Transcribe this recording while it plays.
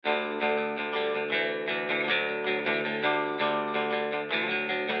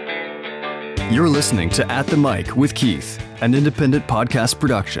You're listening to At the Mic with Keith, an independent podcast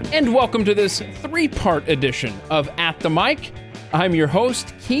production. And welcome to this three-part edition of At the Mic. I'm your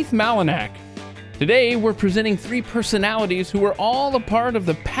host, Keith Malinak. Today, we're presenting three personalities who are all a part of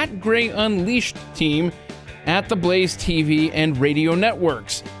the Pat Gray Unleashed team at the Blaze TV and radio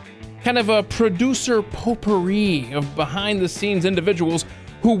networks. Kind of a producer potpourri of behind-the-scenes individuals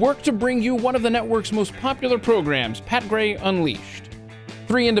who work to bring you one of the network's most popular programs, Pat Gray Unleashed.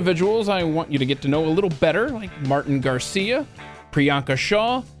 Three individuals I want you to get to know a little better, like Martin Garcia, Priyanka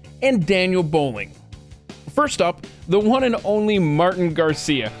Shaw, and Daniel Bowling. First up, the one and only Martin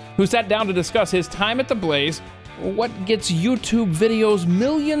Garcia, who sat down to discuss his time at the Blaze, what gets YouTube videos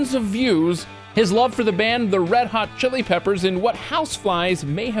millions of views, his love for the band The Red Hot Chili Peppers, and what houseflies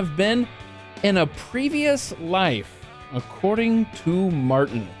may have been in a previous life, according to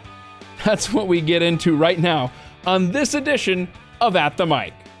Martin. That's what we get into right now on this edition of At the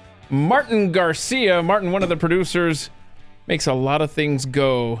Mic. Martin Garcia, Martin, one of the producers, makes a lot of things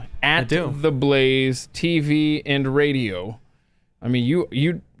go at the Blaze TV and radio. I mean,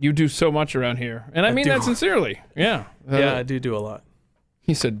 you do so much around here, and I mean that sincerely. Yeah, yeah, I do a lot.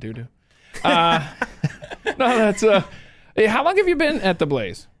 He said doo-doo. No, that's hey, how long have you been at the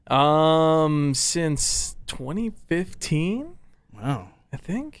Blaze? Since 2015. Wow, I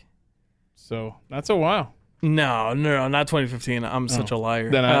think. So that's a while. No, not 2015. I'm such a liar.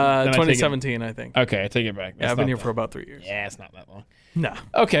 Then 2017, I think. Okay, I take it back. Yeah, I've been here for about 3 years. Yeah, it's not that long. No.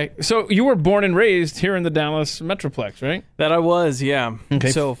 Okay, so you were born and raised here in the Dallas Metroplex, right? That I was, yeah. Okay.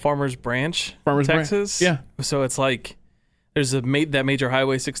 So Farmers Branch, Texas. Yeah. So it's like there's that major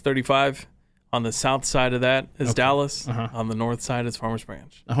highway 635. On the south side of that is Dallas. Uh-huh. On the north side is Farmers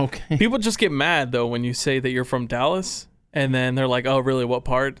Branch. Okay. People just get mad, though, when you say that you're from Dallas, and then they're like, oh, really, what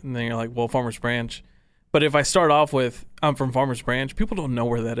part? And then you're like, well, Farmers Branch. But if I start off with, I'm from Farmers Branch, people don't know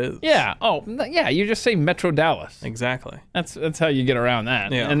where that is. Yeah. Oh, yeah, you just say Metro Dallas. Exactly. That's how you get around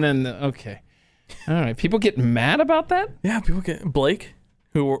that. Yeah. And then, okay. All right. People get mad about that? Yeah, people get... Blake,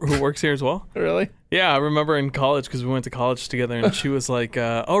 who works here as well. Really? Yeah, I remember in college, because we went to college together, and she was like,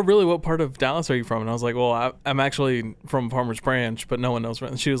 oh, really, what part of Dallas are you from? And I was like, well, I'm actually from Farmers Branch, but no one knows where.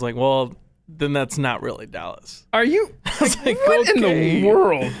 And she was like, well, then that's not really Dallas. Are you? I was like, what in okay. the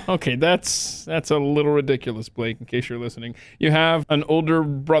world? Okay, that's a little ridiculous, Blake, in case you're listening. You have an older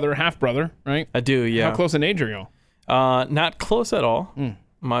brother, half-brother, right? I do, yeah. How close in age are y'all? Not close at all.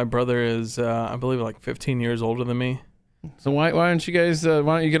 My brother is, I believe, like 15 years older than me. So why don't you guys, why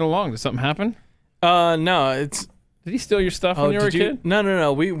don't you get along? Did something happen? No, it's... Did he steal your stuff when you were a kid?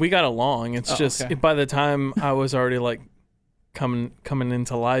 No. We got along. It's just okay. by the time I was already like coming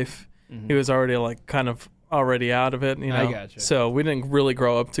into life, he was already like kind of already out of it, you know. I gotcha. So we didn't really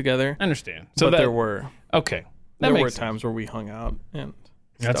grow up together. I understand. So but there were times where we hung out and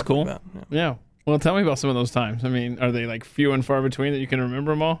that's stuff cool. like that. Yeah. Well, tell me about some of those times. I mean, are they like few and far between that you can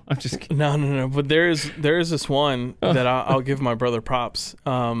remember them all? I'm just kidding. No. But there is this one that I'll give my brother props.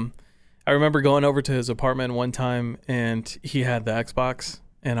 I remember going over to his apartment one time, and he had the Xbox,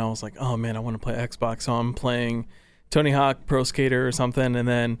 and I was like, oh, man, I want to play Xbox. So I'm playing Tony Hawk Pro Skater or something, and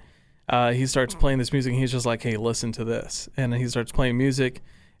then he starts playing this music, and he's just like, hey, listen to this. And he starts playing music,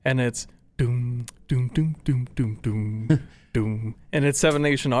 and it's doom, doom, doom, doom, doom, doom, doom. And it's Seven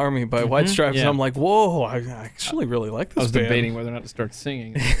Nation Army by White Stripes, and I'm like, whoa, I actually really like this I was band. debating whether or not to start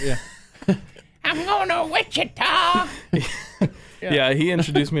singing. Yeah. I'm going to Wichita. Yeah, he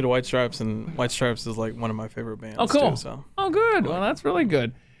introduced me to White Stripes, and White Stripes is like one of my favorite bands. Oh, cool. Too, so. Oh, good. Well, that's really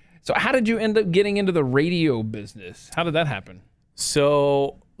good. So how did you end up getting into the radio business? How did that happen?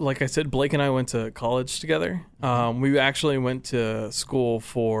 So, like I said, Blake and I went to college together. We actually went to school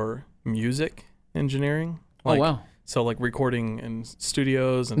for music engineering. Oh, wow. So, like recording in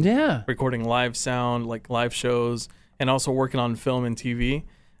studios and recording live sound, like live shows, and also working on film and TV.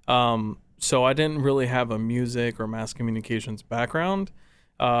 So I didn't really have a music or mass communications background,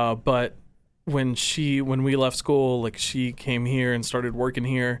 but when we left school, like she came here and started working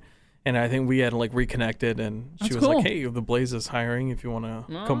here, and I think we had like reconnected, and she was like, "Hey, the Blaze is hiring if you want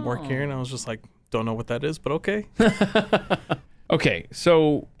to come work here," and I was just like, "Don't know what that is, but okay." Okay,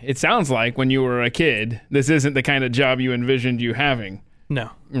 so it sounds like when you were a kid, this isn't the kind of job you envisioned you having.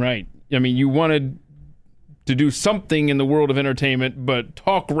 No. Right. I mean, you wanted to do something in the world of entertainment, but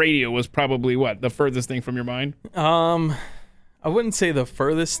talk radio was probably the furthest thing from your mind? I wouldn't say the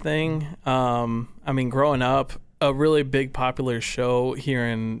furthest thing. I mean, growing up, a really big popular show here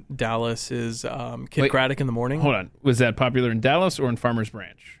in Dallas is Kid Craddock in the Morning. Hold on. Was that popular in Dallas or in Farmers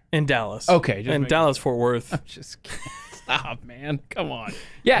Branch? In Dallas. Okay. In Dallas, Fort Worth. I'm just kidding. Stop, man. Come on.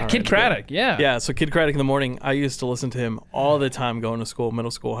 Yeah, Kid Craddock. Yeah. Yeah, so Kid Craddock in the morning, I used to listen to him all the time going to school,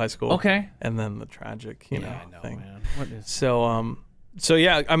 middle school, high school. Okay. And then the tragic, you know, I know, thing. man. What is? So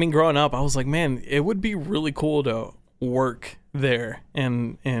yeah, I mean, growing up, I was like, man, it would be really cool to work there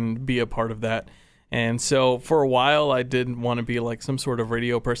and be a part of that. And so for a while, I did want to be like some sort of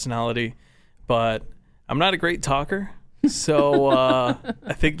radio personality, but I'm not a great talker. So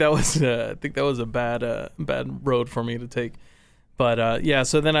I think that was a bad road for me to take. But yeah,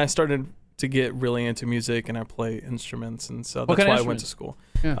 so then I started to get really into music, and I play instruments, and so that's why I went to school.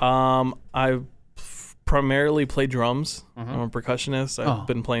 Yeah. I primarily play drums. Uh-huh. I'm a percussionist. I've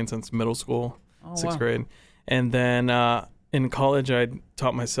been playing since middle school, sixth grade, and then in college I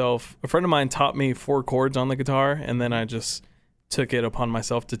taught myself. A friend of mine taught me 4 chords on the guitar, and then I just took it upon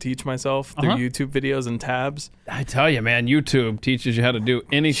myself to teach myself through YouTube videos and tabs. I tell you, man, YouTube teaches you how to do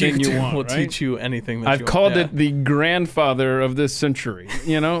anything you want. Will right? teach you anything that I've you called want. it the grandfather of this century,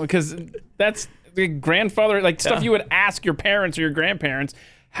 you know, because that's the grandfather, like stuff you would ask your parents or your grandparents.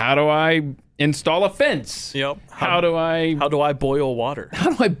 How do I install a fence? Yep. How do I boil water? How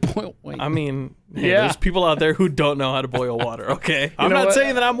do I boil? Wait. I mean, hey, Yeah. there's people out there who don't know how to boil water. Okay, I'm know not what?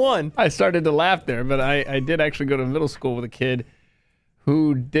 saying that I'm one. I started to laugh there, but I did actually go to middle school with a kid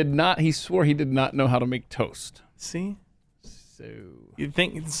who did not. He swore he did not know how to make toast. See, So you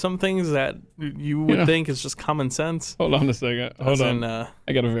think some things that you would think is just common sense. hold on a second. Hold As on. in, I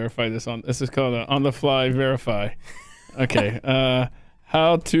got to verify this on. This is called on the fly verify. Okay.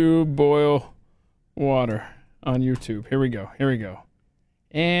 How to boil water on YouTube. Here we go.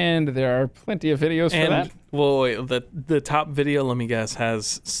 And there are plenty of videos for that. Well, wait, the top video, let me guess,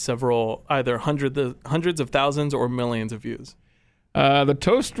 has several, either hundreds of thousands or millions of views. The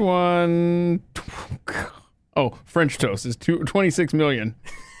toast one, French toast is 26 million.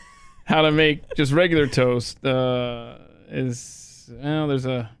 How to make just regular toast is, there's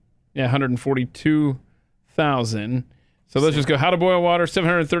 142,000. So let's just go. How to boil water,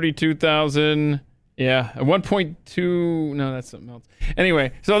 732,000. Yeah, 1.2. No, that's something else.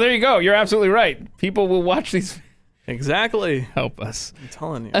 Anyway, so there you go. You're absolutely right. People will watch these. Exactly. Help us. I'm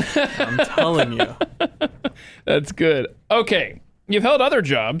telling you. I'm telling you. That's good. Okay. You've held other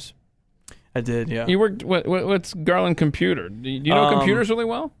jobs. I did, yeah. You worked, what's Garland Computer? Do you know computers really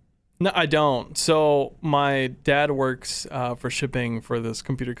well? No, I don't. So my dad works for shipping for this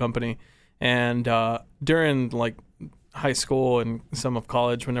computer company. And during like high school and some of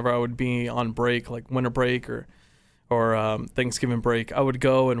college, whenever I would be on break, like winter break or Thanksgiving break, I would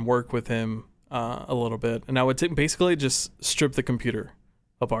go and work with him a little bit, and I would basically just strip the computer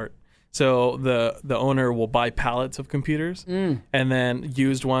apart. So the owner will buy pallets of computers, and then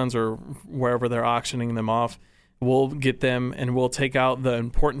used ones or wherever they're auctioning them off, we'll get them and we'll take out the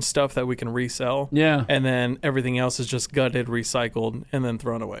important stuff that we can resell. Yeah. And then everything else is just gutted, recycled, and then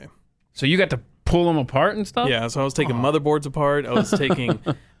thrown away. So you got to pull them apart and stuff? Yeah, so I was taking motherboards apart. I was taking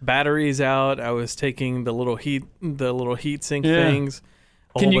batteries out. I was taking the little heat sink things.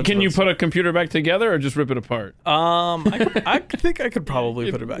 Can you put a computer back together or just rip it apart? I think I could probably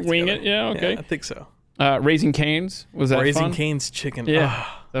put it back Wing together. it? Yeah, okay. Yeah, I think so. Raising Cane's? Was that Raising fun? Cane's chicken. Yeah. Is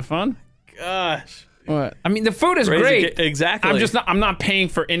that fun? Gosh. What? I mean, the food is Raising great. Exactly. I'm not paying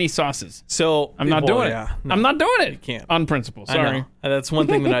for any sauces. So I'm not doing it. No, I'm not doing it. You can't. On principle. I Sorry. know. That's one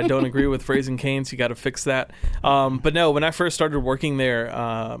thing that I don't agree with Raising Cane's. You got to fix that. But no, when I first started working there,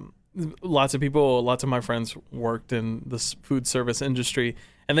 lots of my friends worked in this food service industry,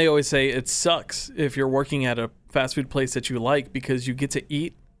 and they always say it sucks if you're working at a fast food place that you like, because you get to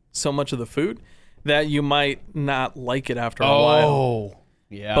eat so much of the food that you might not like it after a while. Oh.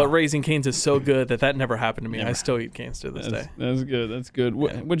 Yeah. But Raising Cane's is so good that never happened to me. I still eat Cane's to this day. That's good. That's good.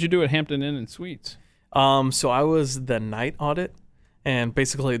 What'd you do at Hampton Inn and Suites? So I was the night audit and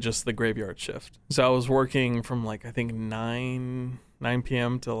basically just the graveyard shift. So I was working from like, I think 9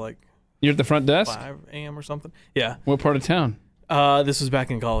 p.m. to like You're at the front desk? 5 a.m. or something. Yeah. What part of town? This was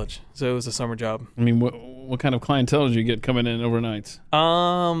back in college, so it was a summer job. I mean, what kind of clientele did you get coming in overnights?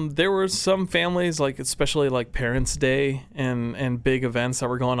 There were some families, like especially like Parents' Day and big events that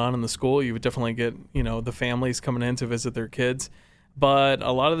were going on in the school. You would definitely get, the families coming in to visit their kids. But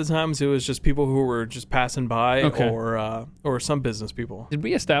a lot of the times it was just people who were just passing by, or some business people. Did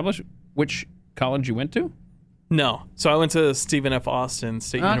we establish which college you went to? No. So I went to Stephen F. Austin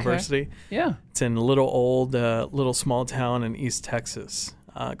State University. Yeah. It's in a little small town in East Texas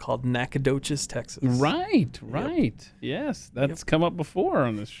called Nacogdoches, Texas. Right. Yes, that's come up before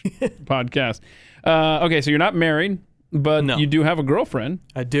on this podcast. Okay, so you're not married, but No. you do have a girlfriend.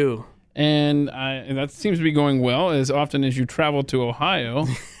 I do. And that seems to be going well as often as you travel to Ohio.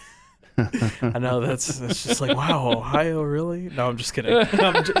 I know that's just like, wow, Ohio, really? No, I'm just kidding.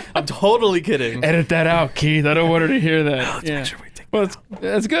 I'm totally kidding. Edit that out, Keith. I don't want her to hear that. Let's make sure we take Well, that out.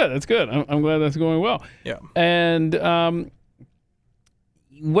 that's good. That's good. I'm glad that's going well. Yeah. And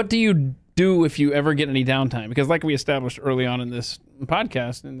what do you do if you ever get any downtime? Because like we established early on in this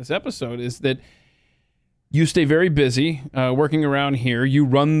podcast, in this episode, is that you stay very busy working around here. You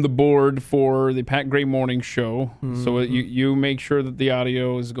run the board for the Pat Gray Morning Show, so you make sure that the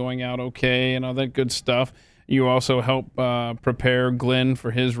audio is going out okay and all that good stuff. You also help prepare Glenn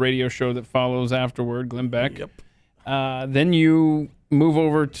for his radio show that follows afterward, Glenn Beck. Yep. Then you move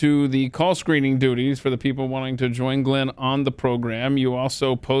over to the call screening duties for the people wanting to join Glenn on the program. You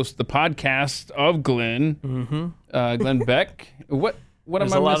also post the podcast of Glenn, Glenn Beck. What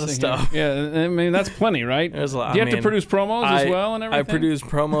There's am I a lot missing of stuff. here? Yeah, I mean, that's plenty, right? There's a lot. Do you have to produce promos as well and everything? I produce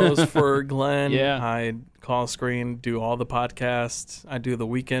promos for Glenn. Yeah. I call screen, do all the podcasts. I do the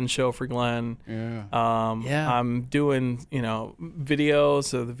weekend show for Glenn. Yeah. Yeah. I'm doing, video,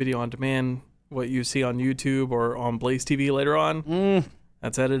 so the video on demand, what you see on YouTube or on Blaze TV later on.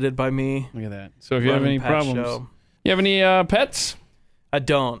 That's edited by me. Look at that. So if you have any Pat's problems, show. you have any pets? I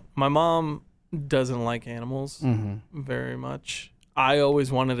don't. My mom doesn't like animals very much. I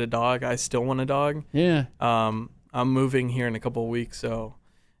always wanted a dog. I still want a dog. Yeah. I'm moving here in a couple of weeks, so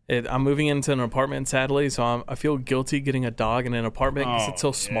I'm moving into an apartment, sadly. So I feel guilty getting a dog in an apartment because it's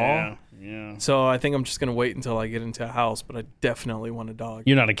so small. Yeah. So I think I'm just gonna wait until I get into a house. But I definitely want a dog.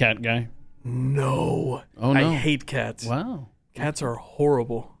 You're not a cat guy? No. Oh, no. I hate cats. Wow. Cats are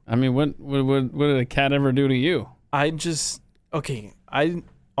horrible. I mean, what did a cat ever do to you? On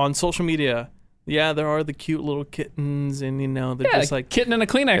social media, yeah, there are the cute little kittens, and they're just like kitten in a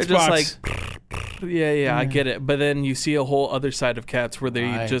Kleenex they're box. just like, yeah, I get it. But then you see a whole other side of cats where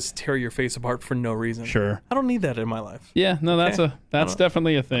they just tear your face apart for no reason. Sure. I don't need that in my life. Yeah, no, that's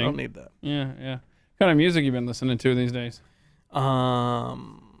definitely a thing. I don't need that. Yeah. What kind of music you been listening to these days? I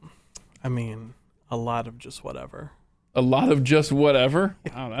mean, a lot of just whatever. A lot of just whatever?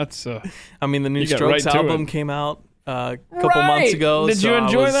 Wow, that's I mean, the new You got Strokes right to album it. came out a couple months ago. Did you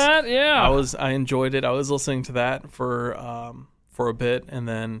enjoy that? Yeah. I enjoyed it. I was listening to that for a bit, and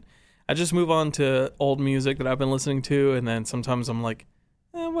then I just move on to old music that I've been listening to, and then sometimes I'm like,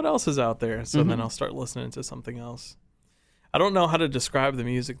 what else is out there? So then I'll start listening to something else. I don't know how to describe the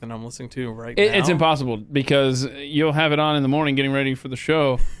music that I'm listening to right now. It's impossible because you'll have it on in the morning getting ready for the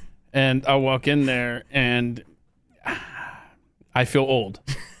show, and I'll walk in there and I feel old.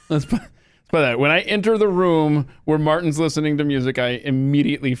 Let's put that. When I enter the room where Martin's listening to music, I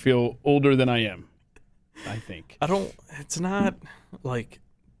immediately feel older than I am, I think. It's not like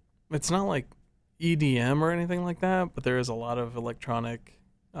EDM or anything like that, but there is a lot of electronic,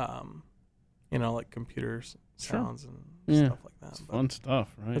 like computers sounds and stuff like that. It's fun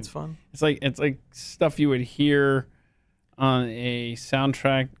stuff, right? It's fun. It's like stuff you would hear on a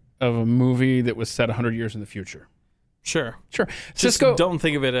soundtrack of a movie that was set 100 years in the future. Sure. Just Cisco, don't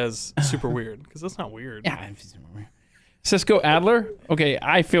think of it as super weird, because that's not weird. Yeah. Cisco Adler. Okay,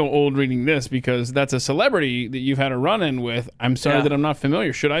 I feel old reading this because that's a celebrity that you've had a run-in with. I'm sorry that I'm not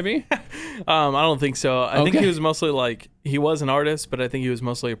familiar. Should I be? I don't think so. I think he was mostly he was an artist, but I think he was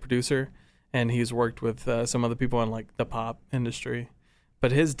mostly a producer, and he's worked with some other people in the pop industry.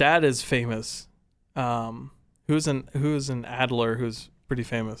 But his dad is famous. Who's an Adler who's pretty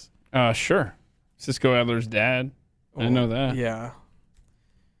famous? Sure. Cisco Adler's dad. I know that. Yeah.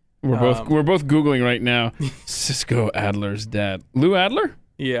 We're both Googling right now. Cisco Adler's dad. Lou Adler?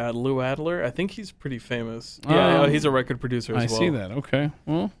 Yeah, Lou Adler. I think he's pretty famous. Yeah, he's a record producer as well. I see that. Okay.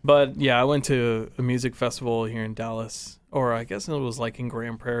 Well. But yeah, I went to a music festival here in Dallas, or I guess it was in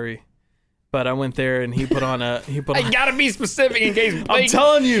Grand Prairie. But I went there and he put on. I gotta be specific in case Blake. I'm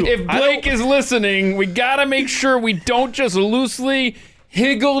telling you, if Blake is listening, we gotta make sure we don't just loosely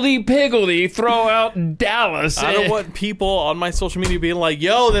higgledy-piggledy throw out Dallas. I don't want people on my social media being like,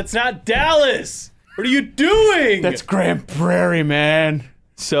 yo, that's not Dallas. What are you doing? That's Grand Prairie, man.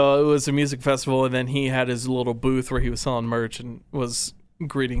 So it was a music festival, and then he had his little booth where he was selling merch and was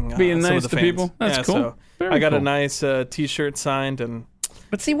greeting being some nice of the to fans. people. That's cool. So I got a nice T-shirt signed, and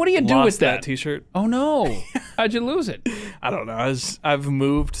but see, what do you do with that T-shirt? Oh no! How'd you lose it? I don't know. I've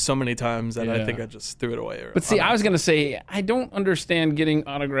moved so many times that I think I just threw it away. But see, I was gonna say I don't understand getting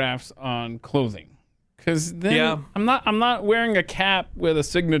autographs on clothing, because then I'm not wearing a cap with a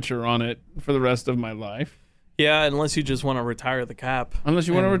signature on it for the rest of my life. Yeah, unless you just want to retire the cap. Unless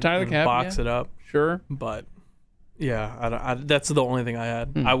you want to retire the cap, box it up. Sure. But yeah, that's the only thing I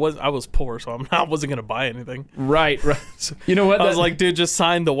had. I was poor, so I wasn't gonna buy anything. Right. So, you know what? I was like, dude, just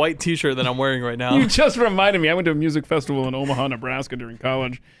sign the white T-shirt that I'm wearing right now. You just reminded me. I went to a music festival in Omaha, Nebraska during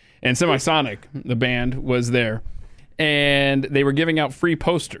college, and Semisonic, the band, was there, and they were giving out free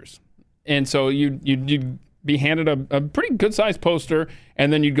posters. And so you'd be handed a pretty good-sized poster,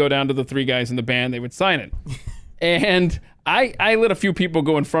 and then you'd go down to the three guys in the band. They would sign it. And I let a few people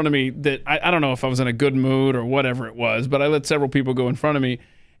go in front of me that I don't know if I was in a good mood or whatever it was, but I let several people go in front of me.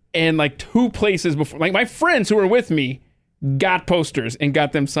 And like 2 places before, like my friends who were with me got posters and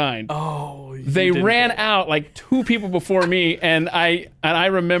got them signed. Oh, they ran out like 2 people before me, and I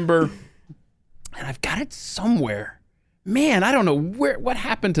remember, and I've got it somewhere. Man, I don't know what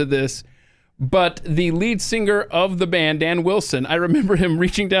happened to this, but the lead singer of the band, Dan Wilson, I remember him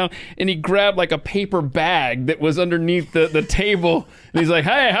reaching down and he grabbed like a paper bag that was underneath the table, and he's like,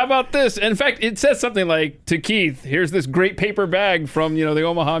 "Hey, how about this?" And in fact, it says something like, "To Keith, here's this great paper bag from the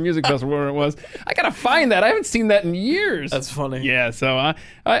Omaha Music Festival," where it was. I gotta find that. I haven't seen that in years. That's funny. Yeah, so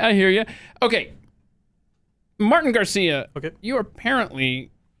I hear you. Okay, Martin Garcia. Okay. You are apparently,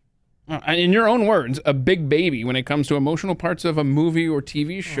 in your own words, a big baby when it comes to emotional parts of a movie or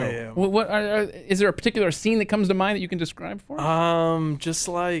TV show. I am. What is there a particular scene that comes to mind that you can describe for us? Just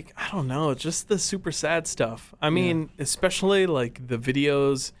like, I don't know, just the super sad stuff. I mean, especially like the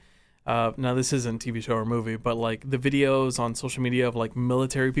videos. Now this isn't TV show or movie, but like the videos on social media of like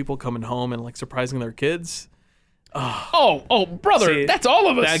military people coming home and like surprising their kids. Oh, brother, See, that's all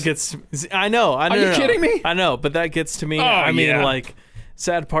of us. That gets. I know. Are you kidding me? I know, but that gets to me. Oh, I mean, yeah. like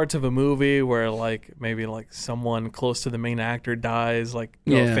sad parts of a movie where like maybe like someone close to the main actor dies, like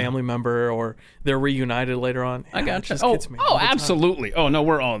a family member, or they're reunited later on. I Yeah, got it just you. gets me all the time. Absolutely. Oh, no,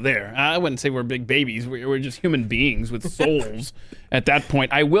 we're all there. I wouldn't say we're big babies. We're just human beings with souls at that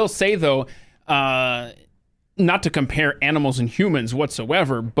point. I will say, though, not to compare animals and humans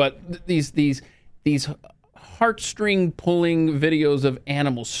whatsoever, but these heartstring pulling videos of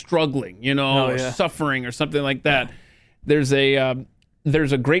animals struggling, or suffering or something like that. There's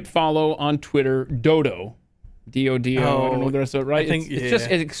a great follow on Twitter, Dodo, D-O-D-O, I don't know the rest of it, right? It's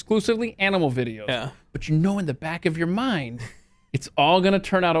exclusively animal videos. Yeah. But in the back of your mind, it's all going to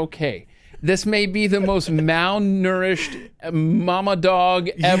turn out okay. This may be the most malnourished mama dog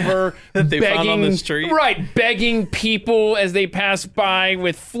ever. That they begging, found on the street. Right, begging people as they pass by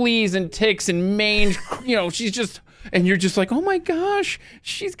with fleas and ticks and mange. She's just... And you're just like, oh my gosh,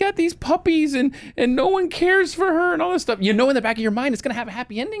 she's got these puppies and no one cares for her and all this stuff. In the back of your mind, it's going to have a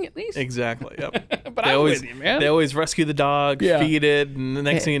happy ending at least. Exactly. Yep. But I'm with you, man. They always rescue the dog, feed it, and the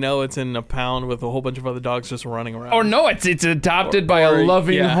next Yeah. thing you know, it's in a pound with a whole bunch of other dogs just running around. Or no, it's adopted by a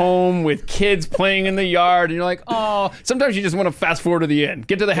loving home with kids playing in the yard. And you're like, oh, sometimes you just want to fast forward to the end.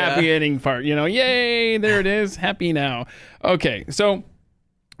 Get to the happy ending part. Yay, there it is. Happy now. Okay, so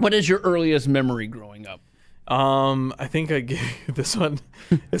what is your earliest memory growing up? I think I gave you this one.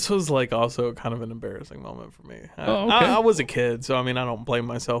 This was like also kind of an embarrassing moment for me. Oh, okay. I was a kid, so I mean I don't blame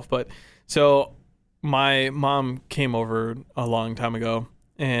myself. But so my mom came over a long time ago,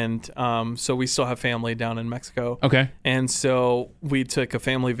 and so we still have family down in Mexico. Okay. And so we took a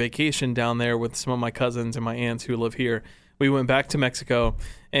family vacation down there with some of my cousins and my aunts who live here. We went back to Mexico,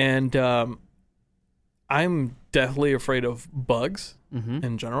 and I'm deathly afraid of bugs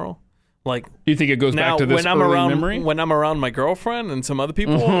in general. Like, Do you think it goes now, back to this early memory? when I'm around my girlfriend and some other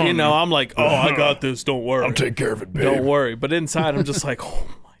people, I'm like, oh, I got this. Don't worry. I'll take care of it, babe. Don't worry. But inside, I'm just like, oh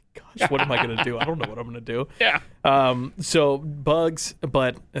my gosh, what am I gonna do? I don't know what I'm gonna do. Yeah. So bugs,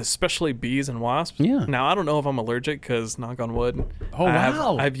 but especially bees and wasps. Yeah. Now I don't know if I'm allergic because, knock on wood. Oh,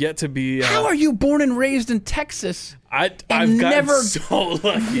 wow. I've yet to be. How are you born and raised in Texas? I've and gotten never- so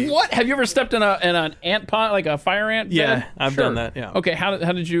lucky. What? Have you ever stepped in an ant pot, like a fire ant? Yeah, bed? I've done that, yeah. Okay, how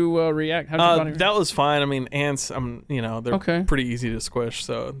did you react? How did your body react? That was fine. I mean, ants. They're Okay. pretty easy to squish,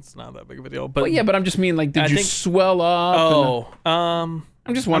 so it's not that big of a deal. But Well, yeah, but I'm just mean, like, did I you think- swell up?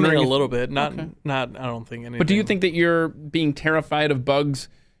 I'm just wondering. a if- little bit. Not. I don't think anything. But do you think that you're being terrified of bugs,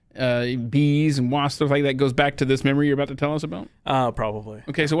 bees, and wasps, stuff like that goes back to this memory you're about to tell us about? Probably.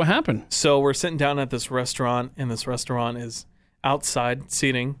 Okay, so what happened? So we're sitting down at this restaurant, and this restaurant is outside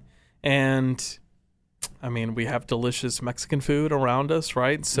seating, and I mean, we have delicious Mexican food around us,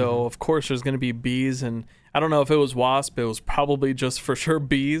 right? So of course there's going to be bees, and I don't know if it was wasp. It was probably just for sure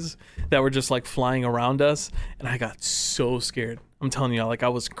bees that were just like flying around us, and I got so scared. I'm telling you, like I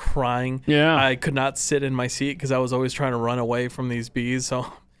was crying. Yeah. I could not sit in my seat because I was always trying to run away from these bees.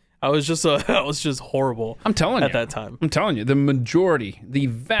 So I was just horrible. I'm telling you. at that time. I'm telling you, the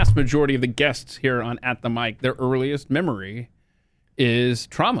vast majority of the guests here on At the Mic, their earliest memory is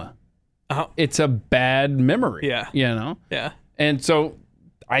trauma. It's a bad memory. Yeah. Yeah. And so,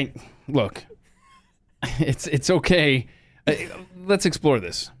 it's okay. Let's explore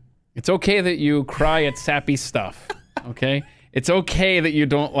this. It's okay that you cry at sappy stuff. Okay, It's okay that you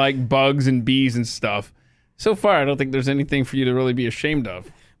don't like bugs and bees and stuff. So far, I don't think there's anything for you to really be ashamed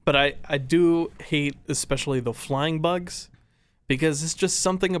of. But I do hate especially the flying bugs because it's just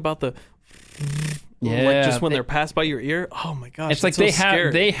something about the like just when they're passed by your ear. Oh my gosh. It's like so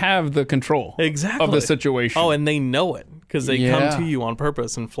scary. they have the control exactly of the situation. Oh, and they know it because they come to you on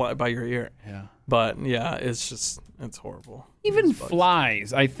purpose and fly by your ear. Yeah. But yeah, it's horrible. Even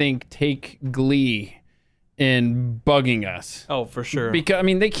flies, I think, take glee in bugging us. Oh, for sure. Because, I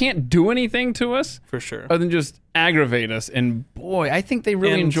mean, they can't do anything to us. For sure. Other than just aggravate us. And boy, I think they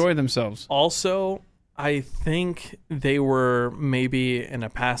really enjoy themselves. Also, I think they were maybe in a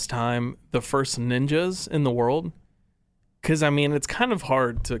past time the first ninjas in the world. Because, I mean, it's kind of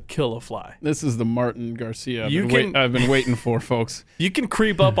hard to kill a fly. This is the Martin Garcia I've been waiting for, folks. You can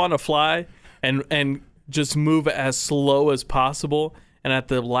creep up on a fly and just move as slow as possible. And at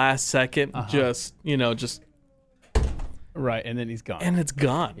the last second, just right, and then he's gone. And it's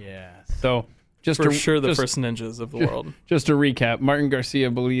gone. Yeah. So just for sure the first ninjas of the world. Just to recap, Martin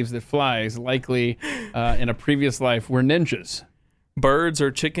Garcia believes that flies likely in a previous life were ninjas. Birds or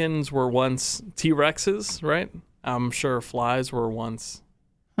chickens were once T-Rexes, right? I'm sure flies were once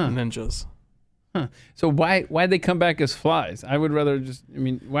ninjas. Huh. So why'd they come back as flies? I would rather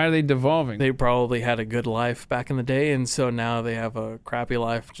why are they devolving? They probably had a good life back in the day, and so now they have a crappy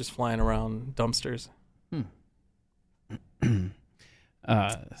life just flying around dumpsters.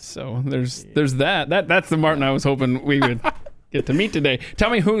 So there's that. That's the Martin I was hoping we would get to meet today. Tell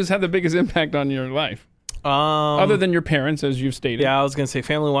me who's had the biggest impact on your life? Other than your parents, as you've stated. Yeah, I was going to say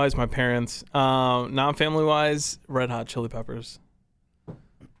family-wise, my parents. Non-family-wise, Red Hot Chili Peppers.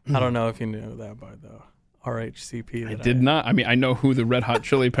 I don't know if you knew that by the RHCP. I did not. I mean, I know who the Red Hot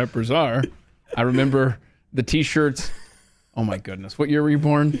Chili Peppers are. I remember the T-shirts. Oh, my goodness. What year were you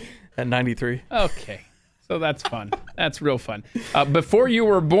born? At 93. Okay. So that's fun. That's real fun. Before you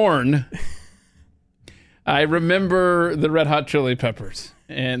were born, I remember the Red Hot Chili Peppers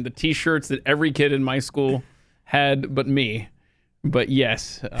and the T-shirts that every kid in my school had but me. But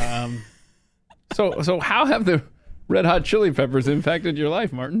yes. So how have the Red Hot Chili Peppers impacted your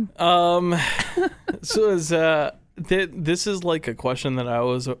life, Martin? This is like a question that I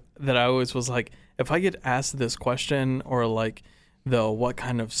always was like, if I get asked this question or like what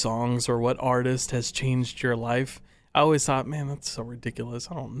kind of songs or what artist has changed your life, I always thought, man, that's so ridiculous.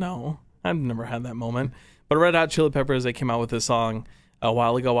 I don't know. I've never had that moment. But Red Hot Chili Peppers, they came out with this song a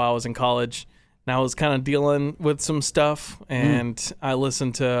while ago while I was in college. And I was kind of dealing with some stuff, and I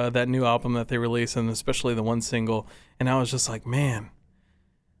listened to that new album that they released, and especially the one single, and I was just like, man,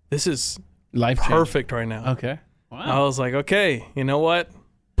 this is perfect right now. Okay. Wow. I was like, okay, you know what?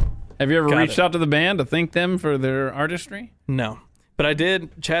 Have you ever reached out to the band to thank them for their artistry? No. But I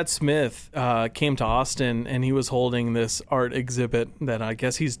did. Chad Smith came to Austin, and he was holding this art exhibit that I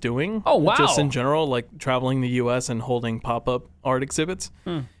guess he's doing. Oh, wow. Just in general, like traveling the U.S. and holding pop-up art exhibits.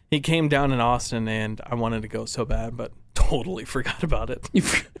 He came down in Austin, and I wanted to go so bad, but totally forgot about it.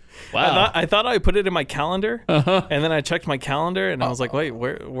 Wow. I thought I put it in my calendar, and then I checked my calendar, and I was like, wait,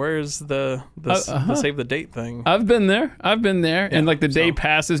 where's the save the date thing? I've been there. Yeah, and like the day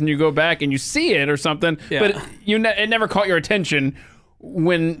passes, and you go back, and you see it or something, but it never caught your attention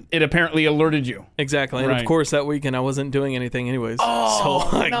when it apparently alerted you. Exactly. And of course, that weekend I wasn't doing anything anyways. So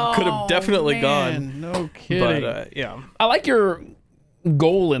I could have definitely gone. No kidding. But yeah. I like your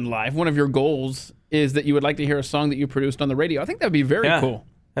goal in life. One of your goals is that you would like to hear a song that you produced on the radio. I think that'd be very cool.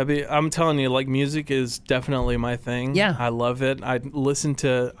 I'm telling you, like, music is definitely my thing. Yeah. I love it. I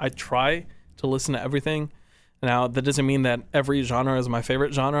try to listen to everything. Now, that doesn't mean that every genre is my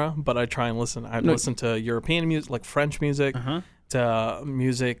favorite genre, but I try and listen. I listen to European music, like French music, to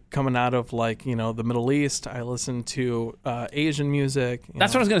music coming out of, like, the Middle East. I listen to Asian music.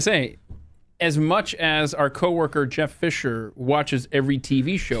 That's what I was going to say. As much as our coworker Jeff Fisher watches every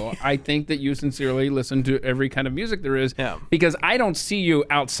TV show, I think that you sincerely listen to every kind of music there is. Yeah. Because I don't see you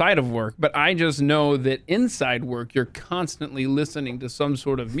outside of work, but I just know that inside work, you're constantly listening to some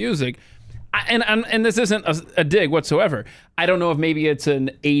sort of music. And this isn't a dig whatsoever. I don't know if maybe it's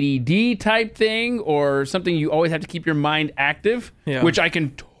an ADD type thing or something you always have to keep your mind active, which I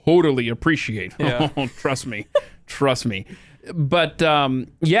can totally appreciate. Yeah. Trust me. But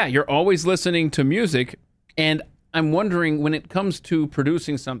you're always listening to music, and I'm wondering, when it comes to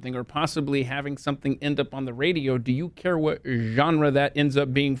producing something or possibly having something end up on the radio, do you care what genre that ends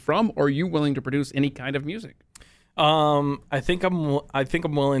up being from, or are you willing to produce any kind of music? I think I'm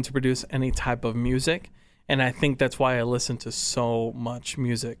willing to produce any type of music, and I think that's why I listen to so much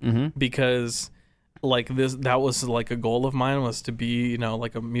music, because like this, that was like a goal of mine, was to be,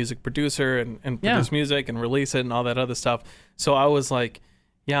 like a music producer and produce music and release it and all that other stuff. So I was like,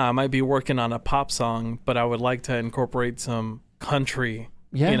 yeah, I might be working on a pop song, but I would like to incorporate some country,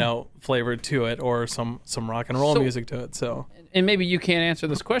 flavor to it, or some rock and roll music to it. So, and maybe you can't answer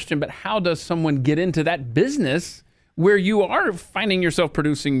this question, but how does someone get into that business where you are finding yourself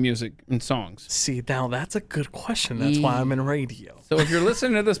producing music and songs? See, now that's a good question. That's why I'm in radio. So if you're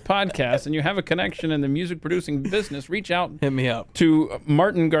listening to this podcast and you have a connection in the music producing business, reach out. Hit me up. To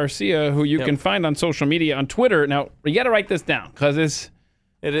Martin Garcia, who you can find on social media, on Twitter. Now, you got to write this down because it's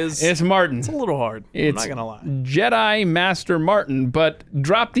Martin. It's a little hard. I'm not going to lie. Jedi Master Martin, but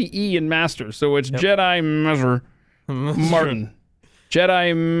drop the E in Master. So it's Jedi Master Martin.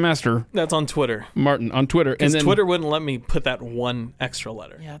 Jedi Master. That's on Twitter. Martin on Twitter. Because Twitter wouldn't let me put that one extra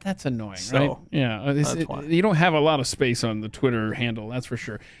letter. Yeah, that's annoying, right? Yeah. That's why. You don't have a lot of space on the Twitter handle, that's for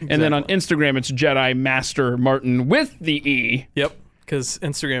sure. Exactly. And then on Instagram, it's Jedi Master Martin with the E. Yep, because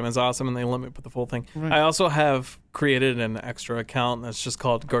Instagram is awesome and they let me put the full thing. Right. I also have created an extra account that's just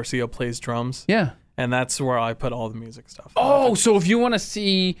called Garcia Plays Drums. Yeah. And that's where I put all the music stuff. Oh, so if you want to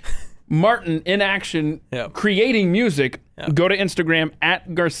see Martin in action creating music, go to Instagram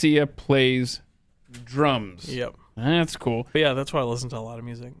at Garcia Plays Drums. Yep. That's cool. But yeah, that's why I listen to a lot of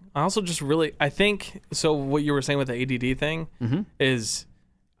music. I also just I think, so what you were saying with the ADD thing is,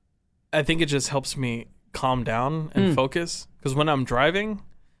 I think it just helps me calm down and focus. Because when I'm driving,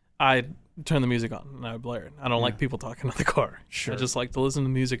 I turn the music on and I blare it. I don't like people talking in the car. Sure. I just like to listen to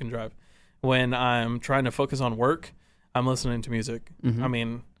music and drive. When I'm trying to focus on work, I'm listening to music. I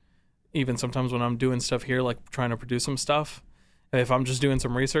mean, even sometimes when I'm doing stuff here, like trying to produce some stuff, if I'm just doing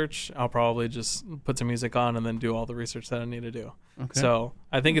some research, I'll probably just put some music on and then do all the research that I need to do. Okay. So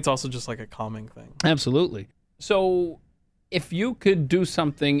I think it's also just like a calming thing. Absolutely. So if you could do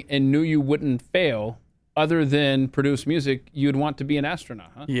something and knew you wouldn't fail other than produce music, you'd want to be an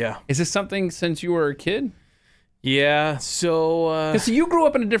astronaut, huh? Yeah. Is this something since you were a kid? Yeah. So... Because you grew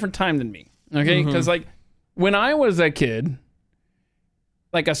up in a different time than me, okay? Because like when I was a kid,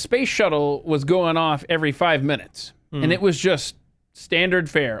 like a space shuttle was going off every 5 minutes, and it was just standard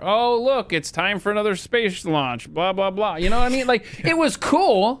fare. Oh, look, it's time for another space launch, blah, blah, blah. You know what I mean? Like, it was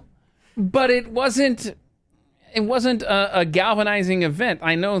cool, but it wasn't a galvanizing event.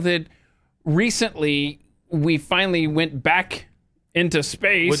 I know that recently we finally went back into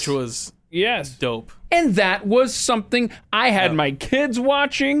space. Which was dope. And that was something I had my kids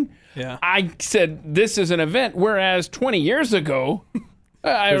watching. Yeah. I said, this is an event, whereas 20 years ago...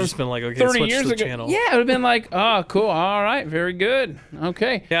 I've just been like, okay, 30 switch years the ago, channel. Yeah, it would have been like, oh, cool, all right, very good,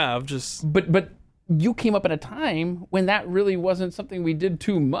 okay. Yeah, I've just... But you came up at a time when that really wasn't something we did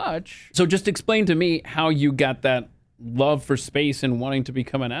too much. So just explain to me how you got that love for space and wanting to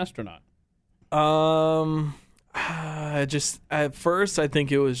become an astronaut. At first, I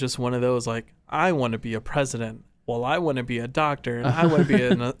think it was just one of those, like, I want to be a president. Well, I want to be a doctor, and I want to be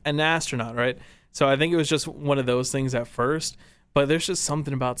an astronaut, right? So I think it was just one of those things at first. But there's just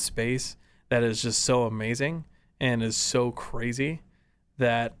something about space that is just so amazing and is so crazy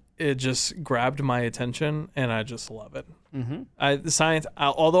that it just grabbed my attention, and I just love it. Science,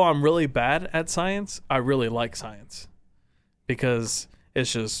 although I'm really bad at science, I really like science because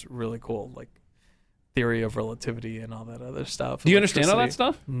it's just really cool, like theory of relativity and all that other stuff. Do you understand all that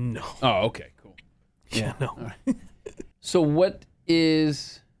stuff? No. Oh, okay, cool. Yeah, no. Right. So what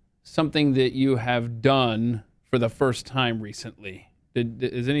is something that you have done for the first time recently?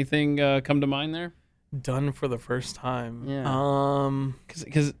 Does anything come to mind there? Done for the first time? Yeah.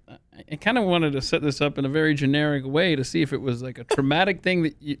 Because I kind of wanted to set this up in a very generic way to see if it was like a traumatic thing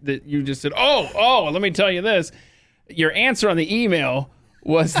that you just said, oh, let me tell you this. Your answer on the email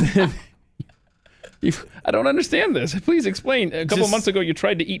was that I don't understand this. Please explain. A couple months ago, you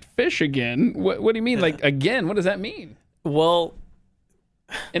tried to eat fish again. What do you mean, like, again? What does that mean? Well...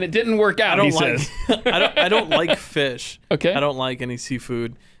 And it didn't work out, he says. I don't like fish. Okay. I don't like any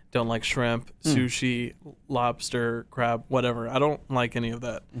seafood. Don't like shrimp, sushi, lobster, crab, whatever. I don't like any of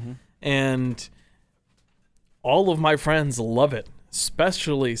that. And all of my friends love it,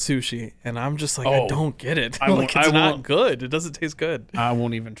 especially sushi. And I'm just like, I don't get it. It's not good. It doesn't taste good. I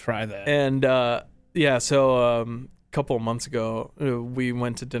won't even try that. And so couple of months ago, we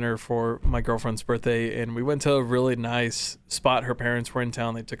went to dinner for my girlfriend's birthday, and we went to a really nice spot. Her parents were in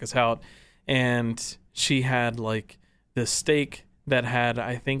town. They took us out, and she had like this steak that had,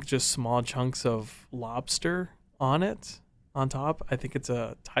 I think, just small chunks of lobster on it, on top. I think it's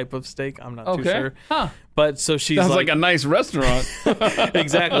a type of steak. I'm not too sure. Huh. But so she's sounds like a nice restaurant.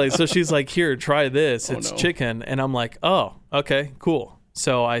 Exactly. So she's like, here, try this. It's chicken. And I'm like, oh, okay, cool.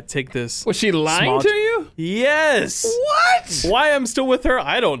 So I take this. Was she lying to you? Yes. What? Why I'm still with her,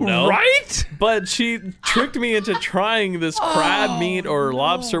 I don't know. Right? But she tricked me into trying this crab meat or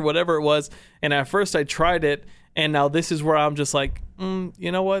lobster, whatever it was. And at first I tried it. And now this is where I'm just like,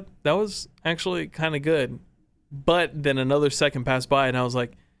 you know what? That was actually kind of good. But then another second passed by and I was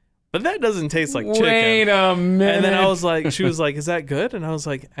like, but that doesn't taste like chicken. Wait a minute. And then I was like, she was like, is that good? And I was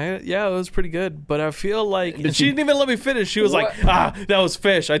like, yeah, it was pretty good. But I feel like, and she didn't even let me finish. She was like, that was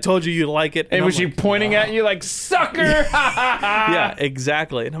fish. I told you you'd like it. And was she pointing at you like, sucker? Yeah,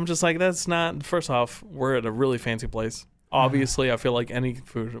 exactly. And I'm just like, that's not, first off, we're at a really fancy place. Obviously, I feel like any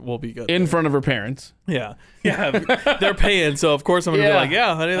food will be good. In front of her parents. Yeah. Yeah. They're paying. So, of course, I'm going to be like,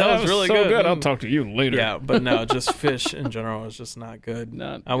 yeah, honey, that was really so good. I'll talk to you later. Yeah. But no, just fish in general is just not good.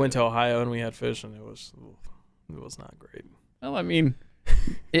 I went to Ohio and we had fish and it was not great. Well, I mean,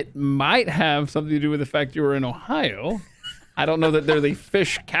 it might have something to do with the fact you were in Ohio. I don't know that they're the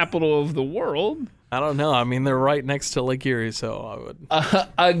fish capital of the world. I don't know. I mean, they're right next to Lake Erie, so I would.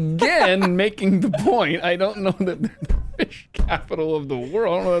 Again, making the point, I don't know that they're the fish capital of the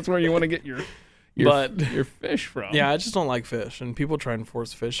world. I don't know that's where you want to get your fish from. Yeah, I just don't like fish, and people try and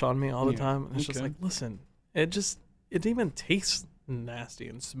force fish on me all the time. And it's just like, listen, it even tastes nasty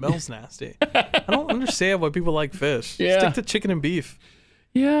and smells nasty. I don't understand why people like fish. Yeah. Stick to chicken and beef.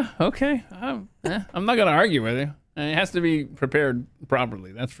 Yeah, okay. I'm not going to argue with you. It has to be prepared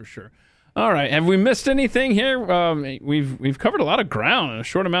properly, that's for sure. All right. Have we missed anything here? We've covered a lot of ground in a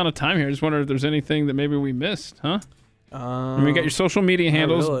short amount of time here. I just wonder if there's anything that maybe we missed, huh? We got your social media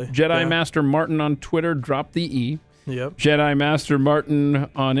handles. Really. Jedi Master Martin on Twitter. Drop the E. Yep. Jedi Master Martin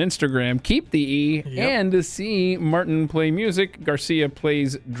on Instagram. Keep the E. Yep. And to see Martin play music, Garcia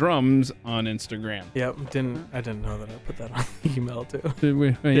plays drums on Instagram. Yep. I didn't know that I put that on the email too. Did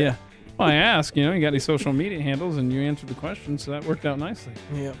we? Yeah. Well, I asked, you got any social media handles, and you answered the question, so that worked out nicely.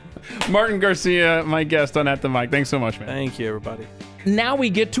 Yep. Martin Garcia, my guest on At the Mic. Thanks so much, man. Thank you, everybody. Now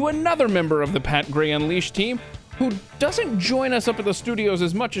we get to another member of the Pat Gray Unleashed team who doesn't join us up at the studios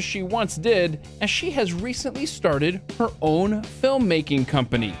as much as she once did, as she has recently started her own filmmaking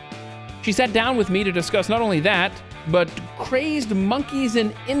company. She sat down with me to discuss not only that, but crazed monkeys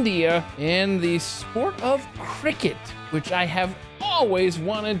in India and the sport of cricket, which I have always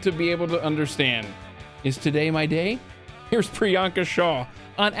wanted to be able to understand. Is today my day? Here's Priyanka Shah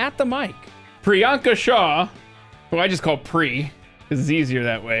on At the Mic. Priyanka Shah, who I just call Pri, because it's easier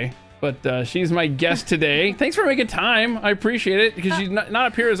that way. But she's my guest today. Thanks for making time. I appreciate it, because you not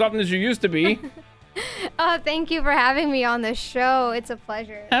up here as often as you used to be. Oh, thank you for having me on the show. It's a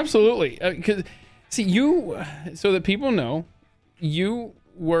pleasure. Absolutely. Because, see, so that people know, you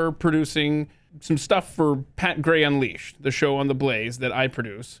were producing some stuff for Pat Gray Unleashed, the show on the Blaze that I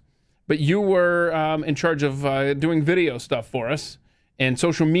produce. But you were in charge of doing video stuff for us and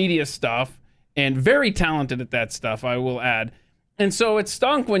social media stuff, and very talented at that stuff, I will add. And so it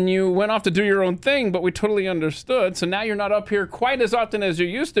stunk when you went off to do your own thing, but we totally understood. So now you're not up here quite as often as you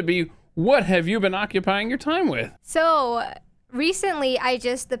used to be. What have you been occupying your time with? So recently,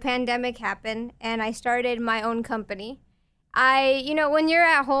 the pandemic happened, and I started my own company. When you're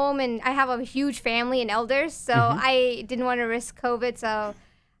at home, and I have a huge family and elders, so I didn't want to risk COVID, so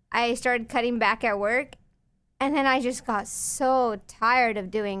I started cutting back at work. And then I just got so tired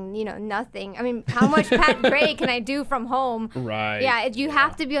of doing, nothing. I mean, how much Pat Gray can I do from home? Right. Yeah, you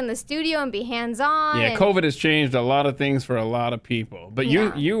have to be on the studio and be hands-on. Yeah, COVID has changed a lot of things for a lot of people. But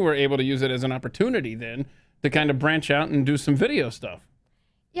you were able to use it as an opportunity then to kind of branch out and do some video stuff.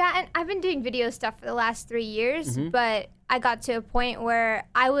 Yeah, and I've been doing video stuff for the last 3 years, but I got to a point where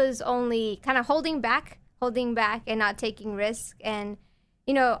I was only kind of holding back and not taking risks. And,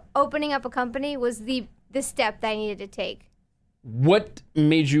 opening up a company was the step that I needed to take. What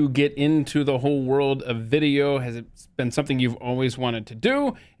made you get into the whole world of video? Has it been something you've always wanted to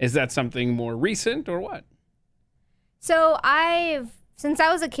do? Is that something more recent or what? So since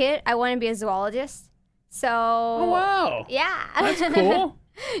I was a kid, I wanted to be a zoologist. So. Oh, wow. Yeah. That's cool.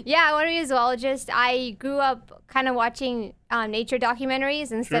 Yeah, I want to be a zoologist. I grew up kind of watching nature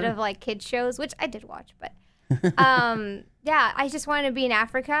documentaries instead of like kids shows, which I did watch, but yeah, I just wanted to be in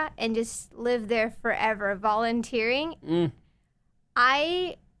Africa and just live there forever, volunteering.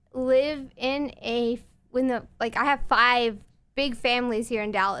 I live I have 5 big families here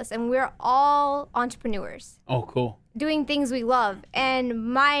in Dallas, and we're all entrepreneurs. Oh, cool. Doing things we love.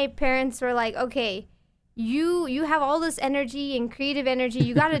 And my parents were like, okay, you have all this energy and creative energy.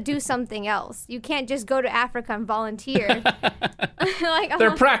 You got to do something else. You can't just go to Africa and volunteer.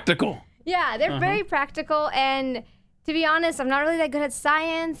 They're practical. Yeah, they're very practical. And to be honest, I'm not really that good at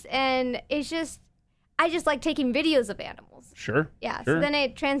science. And I just like taking videos of animals. animals. Sure. Yeah. Sure. So then I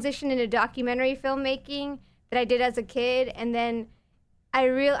transitioned into documentary filmmaking that I did as a kid, and then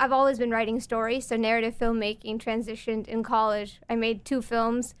I've always been writing stories, so narrative filmmaking transitioned in college. I made 2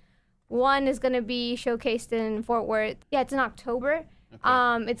 films. One is going to be showcased in Fort Worth. Yeah, it's in October.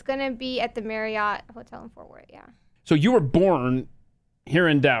 Okay. It's going to be at the Marriott Hotel in Fort Worth, yeah. So you were born here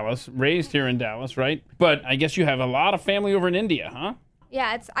in Dallas, raised here in Dallas, right? But I guess you have a lot of family over in India, huh?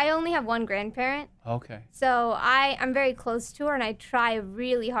 Yeah, I only have one grandparent. Okay. So I'm very close to her, and I try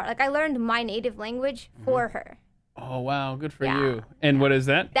really hard. Like, I learned my native language for her. Oh, wow. Good for Yeah. you. And what is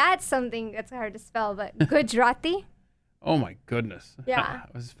that? That's something that's hard to spell, but Gujarati. Oh, my goodness. Yeah.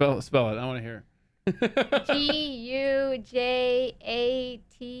 Spell it. I want to hear. Gujati.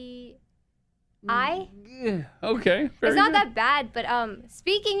 Okay. It's very not good. that bad, but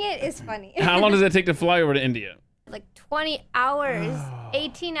speaking it is funny. How long does it take to fly over to India? Like 20 hours,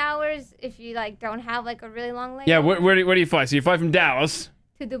 18 hours if you like don't have like a really long layover. Yeah, where do you fly? So you fly from Dallas,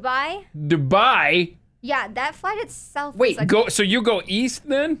 To Dubai. Dubai. Yeah, that flight itself. Wait, is like, so you go east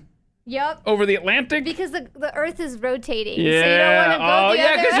then Yep. over the Atlantic? Because the Earth is rotating, so you Yeah. don't want to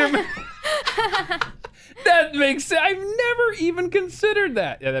go the other. That makes sense. I've never even considered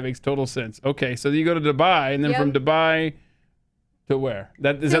that. Yeah, that makes total sense. Okay, so you go to Dubai, and then Yep. from Dubai to where? Is To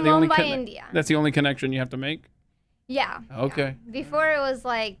that the only Mumbai, India. That's the only connection you have to make? Yeah. Okay. Yeah. Before it was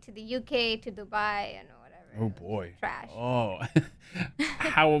like to the UK, to Dubai, and whatever. Oh boy. Trash. Oh.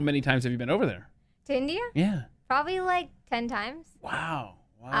 How many times have you been over there? To India? Yeah. Probably like 10 times. Wow.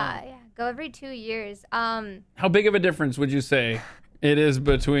 Yeah, go every 2 years. How big of a difference would you say it is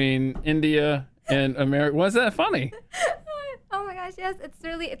between India and America? Was that funny? Oh my gosh, yes,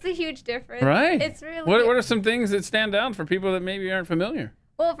 it's a huge difference. Right. It's really. What are some things that stand out for people that maybe aren't familiar?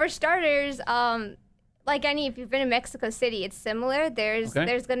 Well, for starters, if you've been in Mexico City, it's similar. There's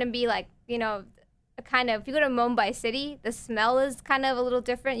gonna be like, a kind of, if you go to Mumbai City, the smell is kind of a little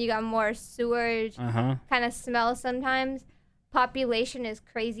different. You got more sewage kind of smell sometimes. Population is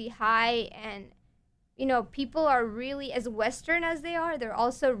crazy high, and people are really, as Western as they are, they're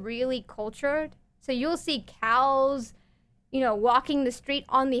also really cultured. So you'll see cows, walking the street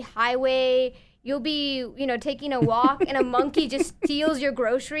on the highway. You'll be, taking a walk and a monkey just steals your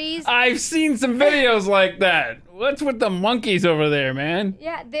groceries. I've seen some videos like that. What's with the monkeys over there, man?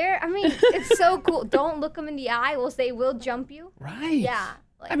 Yeah, it's so cool. Don't look them in the eye. They will jump you. Right. Yeah.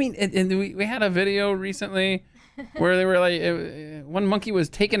 And we had a video recently where they were like, one monkey was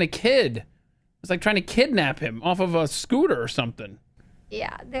taking a kid. It was like trying to kidnap him off of a scooter or something.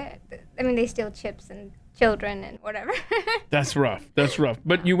 Yeah, they steal chips and children and whatever. That's rough.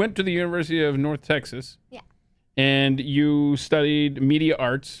 But you went to the University of North Texas. Yeah. And you studied media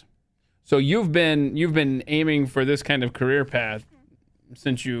arts. So you've been aiming for this kind of career path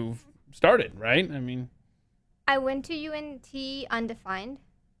since you've started, right? I went to UNT undefined.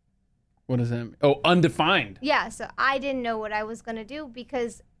 What does that mean? Oh, undefined. Yeah, so I didn't know what I was going to do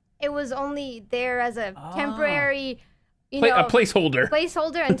because it was only there as a temporary a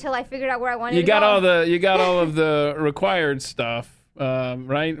placeholder until I figured out where I wanted to go. You got all of the required stuff,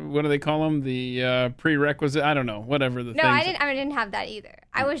 right? What do they call them? The prerequisite? I don't know. Whatever the. No, I didn't have that either.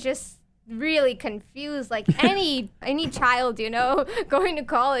 I was just really confused, like any child, going to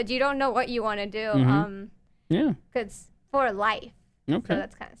college. You don't know what you want to do. Yeah. Because for life. Okay. So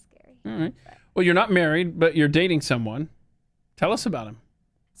that's kind of scary. All right. Well, you're not married, but you're dating someone. Tell us about him.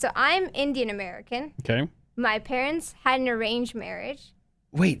 So I'm Indian American. Okay. My parents had an arranged marriage.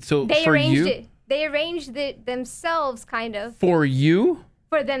 Wait, so they for arranged you? it. They arranged it themselves, kind of. For you?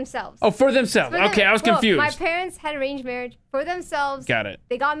 For themselves. Oh, for themselves. Okay, I was confused. My parents had arranged marriage for themselves. Got it.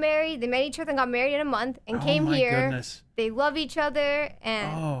 They got married. They met each other and got married in a month and came here. Oh, my goodness. They love each other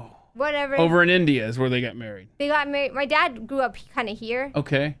and whatever. Over in India is where they got married. They got married. My dad grew up kind of here.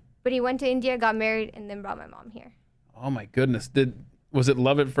 Okay. But he went to India, got married, and then brought my mom here. Oh, my goodness. Was it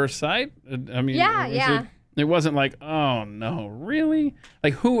love at first sight? Yeah. It wasn't like, oh, no, really?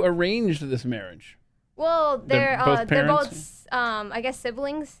 Like, who arranged this marriage? Well, they're both both, I guess,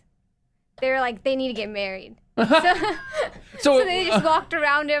 siblings. They're like, they need to get married. So they just walked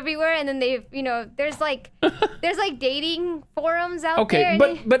around everywhere, and then there's like dating forums out there.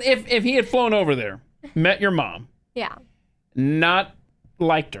 Okay, but if he had flown over there, met your mom, yeah, not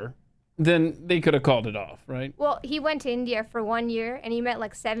liked her, then they could have called it off, right? Well, he went to India for 1 year, and he met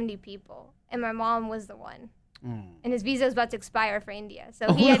like 70 people, and my mom was the one. And his visa was about to expire for India,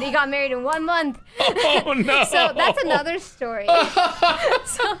 so he got married in 1 month. Oh no! So that's another story.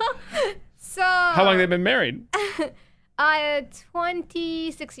 So how long have they been married?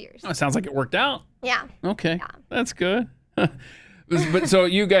 26 years. Oh, it sounds like it worked out. Yeah. Okay, yeah. That's good. But so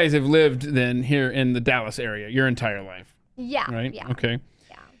you guys have lived then here in the Dallas area your entire life. Yeah. right? Yeah. Okay.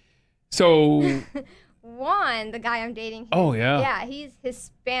 Yeah. So, Juan, the guy I'm dating. Oh, yeah. Yeah, he's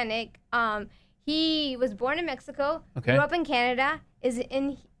Hispanic. He was born in Mexico. Okay. Grew up in Canada. He's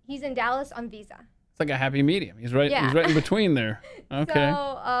in Dallas on visa. it's like a happy medium. He's right. Yeah. He's right in between there. Okay.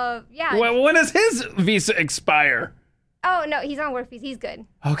 So, yeah. Well, when does his visa expire? Oh no, he's on work visa. He's good.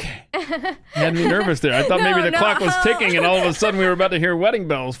 Okay. Had me nervous there. I thought maybe the No, clock was ticking, and all of a sudden we were about to hear wedding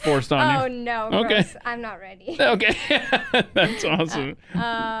bells forced on Oh you. no, Okay. gross. I'm not ready. Okay. That's awesome.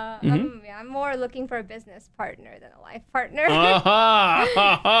 I'm more looking for a business partner than a life partner.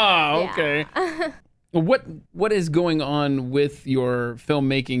 Okay. What is going on with your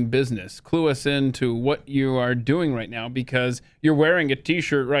filmmaking business? Clue us into what you are doing right now, because you're wearing a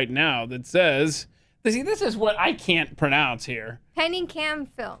T-shirt right now that says, "See, this is what I can't pronounce here." Pennicam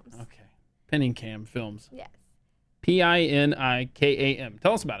Films. Okay. Pennicam Films. Yes. P-I-N-I-K-A-M.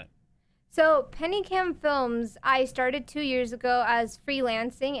 Tell us about it. So Pennicam Films, I started 2 years ago as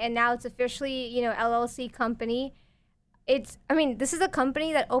freelancing, and now it's officially, LLC company. This is a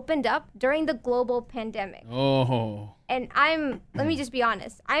company that opened up during the global pandemic. Oh. And let me just be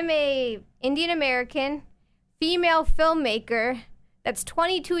honest, I'm a Indian American female filmmaker that's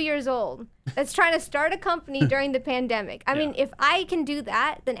 22 years old that's trying to start a company during the pandemic. I mean, if I can do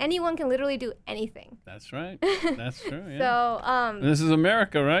that, then anyone can literally do anything. That's right. That's true. Yeah. So, This is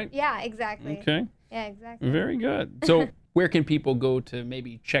America, right? yeah, exactly. Okay. Yeah, exactly. Very good. So, where can people go to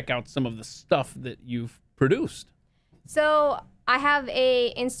maybe check out some of the stuff that you've produced? So I have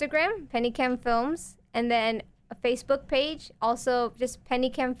a Instagram, Pennicam Films, and then a Facebook page, also just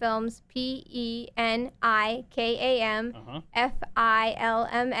Pennicam Films, Pennikam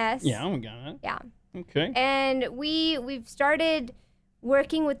Films. Yeah, we got it. Yeah. Okay. And we've started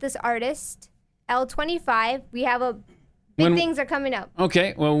working with this artist, L25. We have big things are coming up.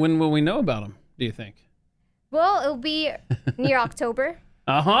 Okay. Well, when will we know about them, do you think? Well, it'll be near October.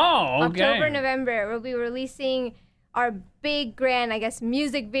 Oh, okay. October, November. We'll be releasing our big, grand,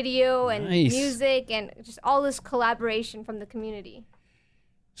 music video and Nice. music and just all this collaboration from the community.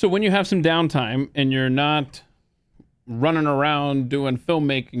 So when you have some downtime and you're not running around doing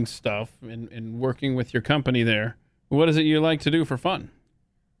filmmaking stuff and working with your company there, what is it you like to do for fun?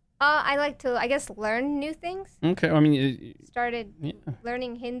 I like to, learn new things. Okay. I mean, Started yeah.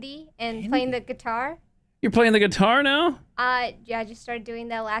 learning Hindi and playing the guitar. You're playing the guitar now? I just started doing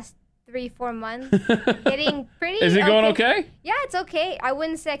that last 3-4 months. Getting pretty. Is it going okay? Yeah, it's okay. I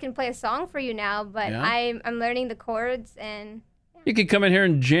wouldn't say I can play a song for you now, but Yeah. I'm learning the chords and. You could come in here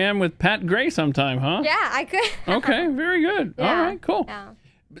and jam with Pat Gray sometime, huh? Yeah, I could. Okay, very good. Yeah, All right, cool. Yeah.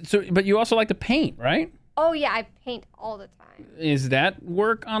 So, but you also like to paint, right? Oh yeah, I paint all the time. Is that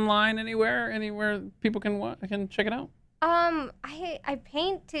work online anywhere? Anywhere people can check it out? I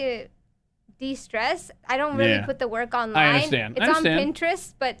paint to de-stress. I don't really put the work online. I understand. It's on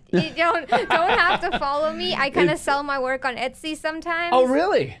Pinterest, but you don't have to follow me. I kind of sell my work on Etsy sometimes. Oh,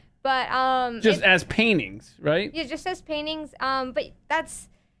 really? But Just as paintings, right? yeah, just as paintings. But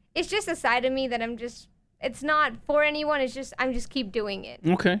it's just a side of me that it's not for anyone. It's just I'm just keep doing it.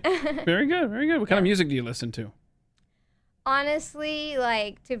 Okay. Very good. Very good. What kind of music do you listen to? Honestly,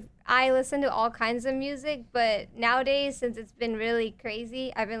 I listen to all kinds of music, but nowadays, since it's been really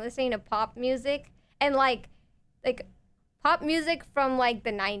crazy, I've been listening to pop music and like pop music from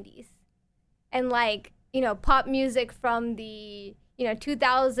the 90s and pop music from the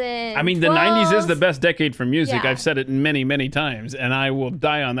 2000. I mean, the 90s is the best decade for music. Yeah. I've said it many, many times, and I will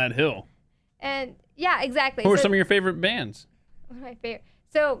die on that hill. And yeah, exactly. Who are some of your favorite bands? One of my favorite.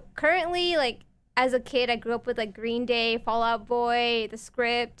 So currently, as a kid, I grew up with Green Day, Fall Out Boy, The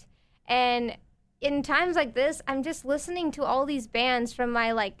Script, and in times like this, I'm just listening to all these bands from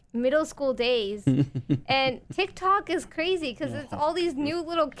my middle school days, and TikTok is crazy because it's all these new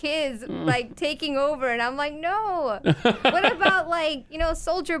little kids taking over, and I'm like, no. What about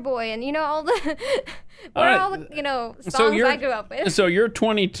Soldier Boy and all the all the songs I grew up with? So you're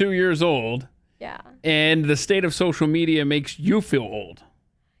 22 years old. Yeah. And the state of social media makes you feel old.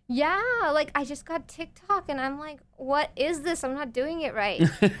 Yeah, I just got TikTok and I'm like, what is this? I'm not doing it right.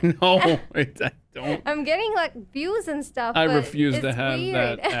 No, I don't. I'm getting views and stuff. I but refuse to it's have weird.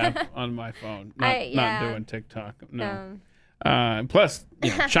 that app on my phone. Not doing TikTok. No. No. Plus,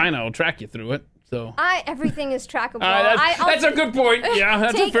 China will track you through it. So everything is trackable. That's a good point. Yeah,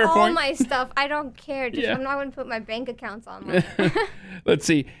 that's a fair take all point. my stuff. I don't care. I'm not going to put my bank accounts online. Let's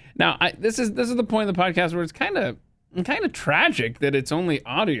see. Now, this is the point of the podcast where it's kind of tragic that it's only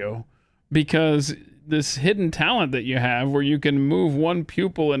audio, because this hidden talent that you have where you can move one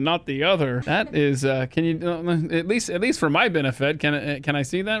pupil and not the other. That is, can you at least for my benefit? Can I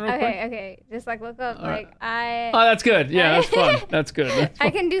see that real quick? Okay. Just like look up. Right. Oh, that's good. Yeah, that's fun. That's good. That's I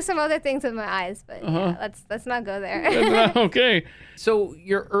can do some other things with my eyes, but yeah, let's not go there. Okay. So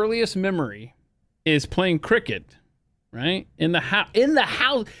your earliest memory is playing cricket, right? In the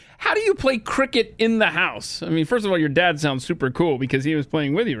house. How do you play cricket in the house? I mean, first of all, your dad sounds super cool because he was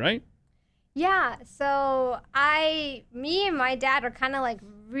playing with you, right? Yeah. So me and my dad are kind of like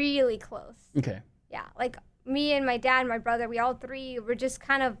really close. Okay. Yeah. Like me and my dad and my brother, we all three were just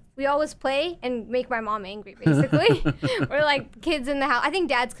we always play and make my mom angry, basically. We're like kids in the house. I think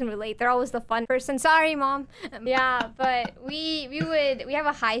dads can relate. They're always the fun person. Sorry, Mom. Yeah, but we have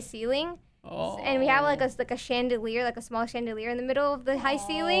a high ceiling. Oh. And we have like a chandelier, like a small chandelier in the middle of the high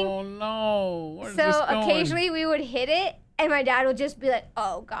ceiling. Oh no. Where's So this going? occasionally we would hit it and my dad would just be like,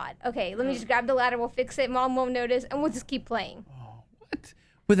 oh God, okay, let me just grab the ladder, we'll fix it, Mom won't notice, and we'll just keep playing. What?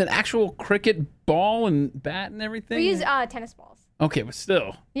 With an actual cricket ball and bat and everything? We use tennis balls. Okay, but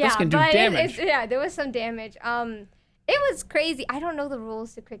still. Yeah, this can do but damage. there was some damage. It was crazy. I don't know the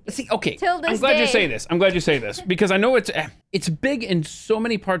rules to cricket. See, okay, Till this I'm glad you day. say this. I'm glad you say this because I know it's big in so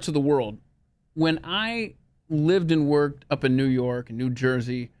many parts of the world. When I lived and worked up in New York and New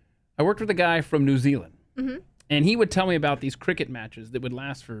Jersey, I worked with a guy from New Zealand. Mm-hmm. And he would tell me about these cricket matches that would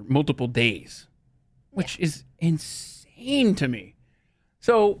last for multiple days, which is insane to me.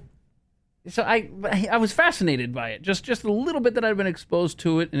 So I was fascinated by it, just a little bit that I'd been exposed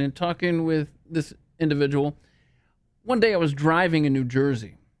to it. And in talking with this individual, one day I was driving in New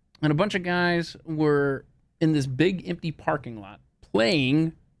Jersey, and a bunch of guys were in this big empty parking lot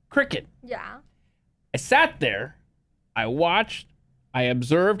playing cricket. Yeah. I sat there, I watched, I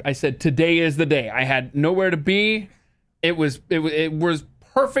observed, I said, today is the day. I had nowhere to be. It was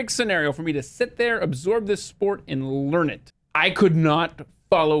perfect scenario for me to sit there, absorb this sport, and learn it. I could not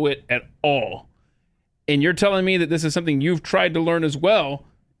follow it at all. And you're telling me that this is something you've tried to learn as well,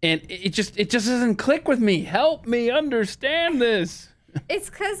 and it just doesn't click with me. Help me understand this. It's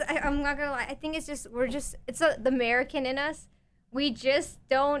because I'm not gonna lie. I think it's the American in us. We just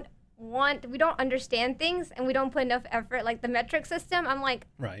don't understand things, and we don't put enough effort. Like the metric system, I'm like,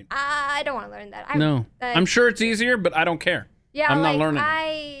 Right. I don't want to learn that. I'm sure it's easier, but I don't care. Yeah, I'm like, not learning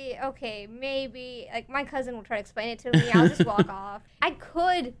it. Okay, maybe, like, my cousin will try to explain it to me. I'll just walk off. I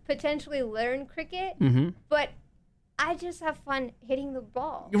could potentially learn cricket, but I just have fun hitting the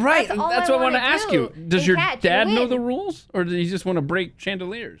ball. Right. That's all That's what I want to ask do, you. Does and your catch dad and know win. the rules, or does he just want to break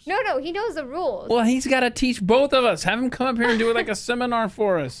chandeliers? No, he knows the rules. Well, he's got to teach both of us. Have him come up here and do it like a seminar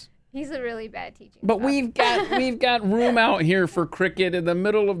for us. He's a really bad teacher. But we've got room out here for cricket in the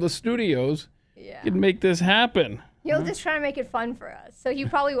middle of the studios. Yeah. Could make this happen. He'll just try to make it fun for us, so he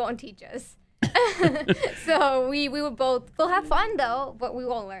probably won't teach us. So we'll have fun though, but we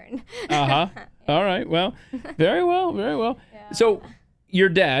won't learn. All right. Well, very well. Yeah. So your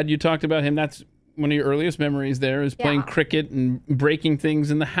dad, you talked about him. That's one of your earliest memories there is playing Yeah. cricket and breaking things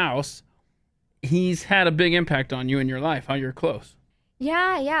in the house. He's had a big impact on you in your life, how you're close.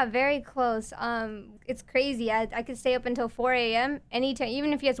 Yeah, very close. It's crazy. I could stay up until 4 a.m. anytime,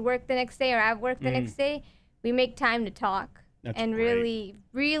 even if he has work the next day or I have work the next day. We make time to talk. That's and great.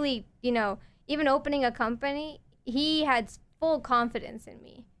 really, even opening a company, he had full confidence in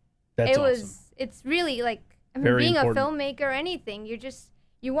me. That's awesome. It's really like, Very being important. a filmmaker or anything,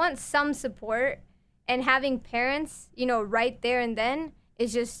 you want some support, and having parents, right there and then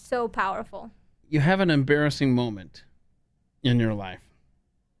is just so powerful. You have an embarrassing moment in your life.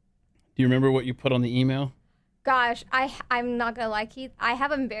 Do you remember what you put on the email? Gosh, I'm not gonna lie, Keith. I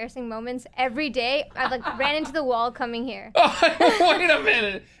have embarrassing moments every day. I ran into the wall coming here. Oh, wait a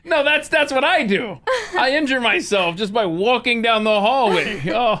minute. No, that's what I do. I injure myself just by walking down the hallway.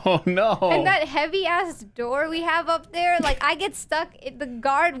 Oh, no. And that heavy ass door we have up there, like I get stuck. The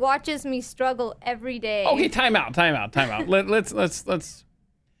guard watches me struggle every day. Okay, time out.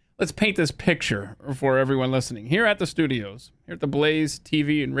 Let's paint this picture for everyone listening. Here at the studios, here at the Blaze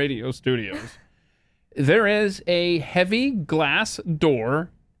TV and radio studios, there is a heavy glass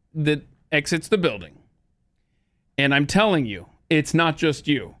door that exits the building. And I'm telling you, it's not just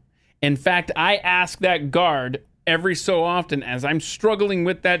you. In fact, I ask that guard every so often as I'm struggling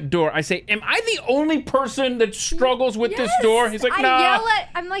with that door. I say, am I the only person that struggles with this door? He's like, nah.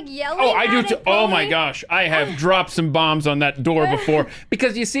 I'm like yelling. Oh, I do at too. it, Oh my pulling. gosh. I have dropped some bombs on that door before.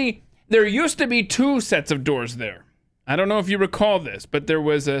 Because you see, there used to be two sets of doors there. I don't know if you recall this, but there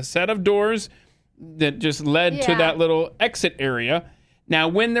was a set of doors that just led to Yeah. that little exit area. Now,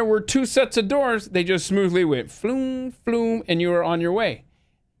 when there were two sets of doors, they just smoothly went floom, floom, and you were on your way.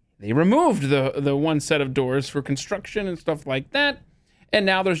 they removed the one set of doors for construction and stuff like that. And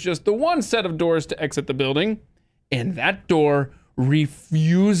now there's just the one set of doors to exit the building. And that door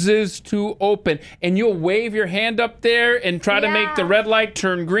refuses to open. And you'll wave your hand up there and try to make the red light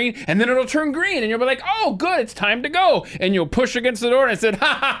turn green. And then it'll turn green. And you'll be like, oh, good, it's time to go. And you'll push against the door and said,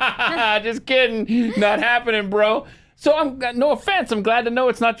 ha, ha, ha, ha, ha, just kidding. Not happening, bro. So no offense. I'm glad to know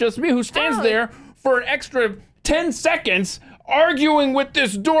it's not just me who stands there for an extra 10 seconds arguing with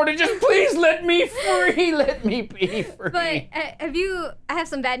this door to just please let me free. Let me be free. But I have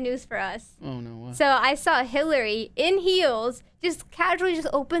some bad news for us. Oh, no. What? So I saw Hillary in heels just casually just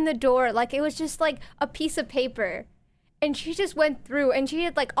open the door like it was just like a piece of paper. And she just went through and she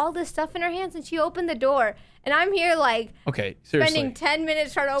had like all this stuff in her hands and she opened the door. And I'm here like okay, seriously. spending 10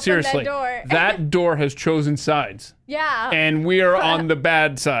 minutes trying to open that door. That door has chosen sides. Yeah. And we are on the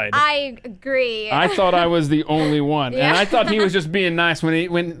bad side. I agree. I thought I was the only one. Yeah. And I thought he was just being nice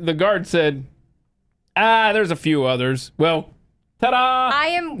when the guard said, there's a few others. Well, ta-da! I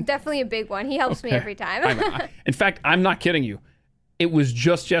am definitely a big one. He helps me every time. In fact, I'm not kidding you. It was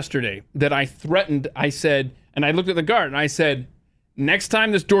just yesterday that I threatened, I said, and I looked at the guard and I said, next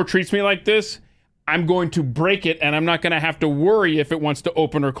time this door treats me like this, I'm going to break it and I'm not going to have to worry if it wants to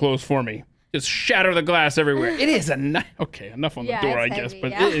open or close for me. Just shatter the glass everywhere. It is okay, enough on the door, I guess,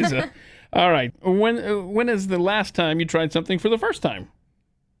 but it is a... All right. When is the last time you tried something for the first time?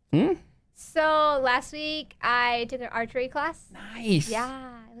 So last week I took an archery class. Nice.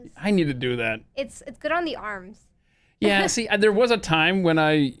 Yeah. I need to do that. It's good on the arms. Yeah, see, there was a time when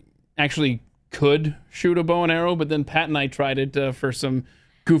I actually could shoot a bow and arrow, but then Pat and I tried it for some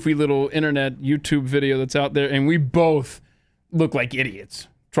goofy little internet YouTube video that's out there, and we both look like idiots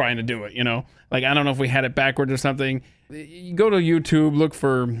trying to do it, you know? Like, I don't know if we had it backwards or something. You go to YouTube, look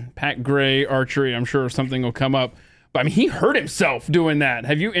for Pat Gray archery, I'm sure something will come up. But, I mean, he hurt himself doing that.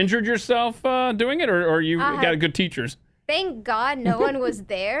 Have you injured yourself doing it, or you got good teachers? Thank God no one was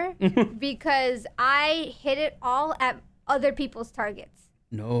there because I hit it all at other people's targets.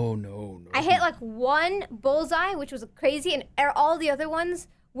 No. I hit like one bullseye, which was crazy, and all the other ones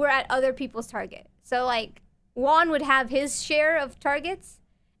were at other people's target. So like Juan would have his share of targets,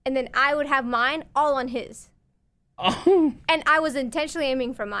 and then I would have mine all on his. Oh. And I was intentionally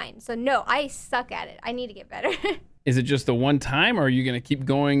aiming for mine. So no, I suck at it. I need to get better. Is it just the one time, or are you going to keep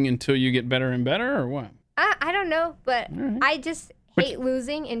going until you get better and better, or what? I don't know, but I just hate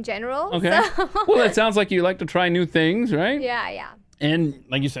losing in general. Okay. So. Well, it sounds like you like to try new things, right? Yeah. And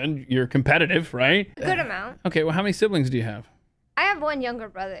like you said, you're competitive, right? A good amount. Okay, well, how many siblings do you have? I have one younger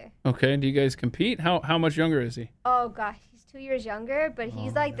brother. Okay, do you guys compete? How much younger is he? Oh, gosh, he's 2 years younger, but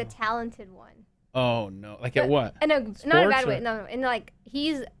he's the talented one. Oh, no. Like at what? In not a bad way. Or? No. And like,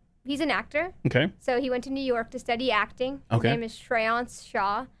 he's an actor. Okay. So he went to New York to study acting. His name is Shreyans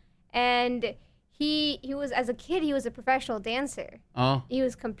Shah. And he was, as a kid, he was a professional dancer. Oh. He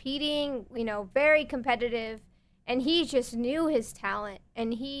was competing, very competitive. And he just knew his talent.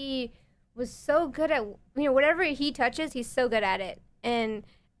 And he was so good at, whatever he touches, he's so good at it. And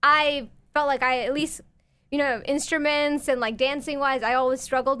I felt like I at least, instruments and like dancing wise, I always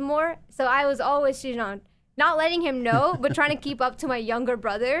struggled more. So I was always, not letting him know, but trying to keep up to my younger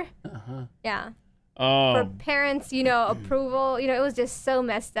brother. Uh-huh. Yeah. Oh. For parents, approval, it was just so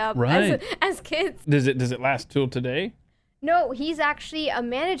messed up right. as kids. Does it last till today? No, he's actually a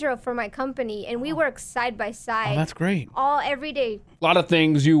manager for my company, and we work side by side. Oh, that's great. Every day. A lot of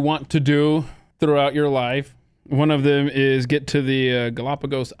things you want to do throughout your life. One of them is get to the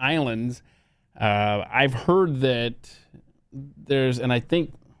Galapagos Islands. I've heard that there's, and I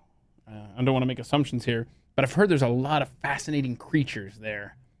think, I don't want to make assumptions here, but I've heard there's a lot of fascinating creatures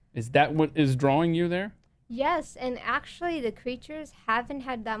there. Is that what is drawing you there? Yes, and actually the creatures haven't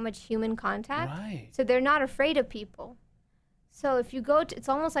had that much human contact. Right. So they're not afraid of people. So if you go to, it's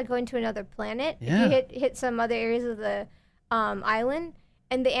almost like going to another planet. Yeah. If you hit some other areas of the island,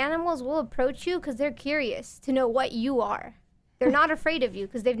 and the animals will approach you because they're curious to know what you are. They're not afraid of you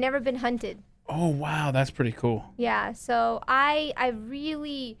because they've never been hunted. Oh, wow, that's pretty cool. Yeah, so I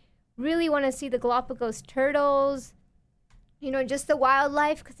really, really want to see the Galapagos turtles, just the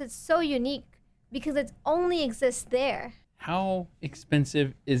wildlife, because it's so unique, because it only exists there. How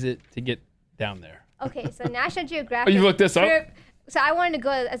expensive is it to get down there? Okay, so National Geographic. Oh, you looked this up? So I wanted to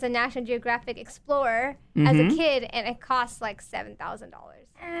go as a National Geographic explorer as a kid, and it cost like $7,000.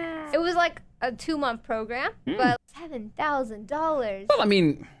 It was like a 2-month program, but $7,000. Well, I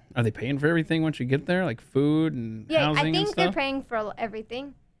mean, are they paying for everything once you get there, like food and housing and stuff? I think they're paying for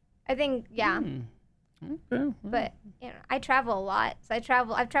everything. I think, yeah. Okay. But I travel a lot. So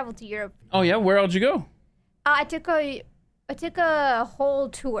I've traveled to Europe. Oh yeah, where else you go? I took a I took a whole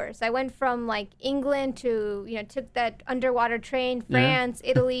tour. So I went from like England to, took that underwater train, France,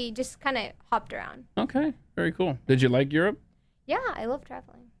 Italy, just kind of hopped around. Okay, very cool. Did you like Europe? Yeah, I love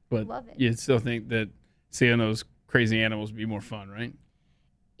traveling. But love it. you still think that seeing those crazy animals would be more fun, right?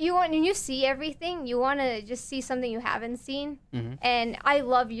 When you see everything, you want to just see something you haven't seen. Mm-hmm. And I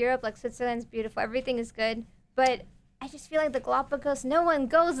love Europe. Like Switzerland's beautiful. Everything is good. But I just feel like the Galapagos, no one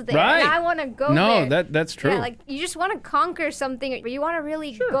goes there. Right. And I want to go there. No, that's true. Yeah, like you just want to conquer something. You want to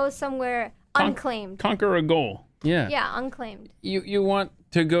really go somewhere unclaimed. Conquer a goal. Yeah. Yeah, unclaimed. You want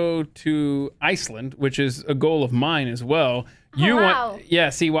to go to Iceland, which is a goal of mine as well. Wow.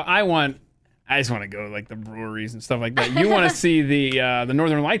 I just want to go to like the breweries and stuff like that. You want to see the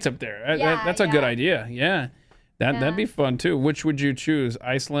Northern Lights up there. That's a good idea. Yeah. That'd be fun too. Which would you choose,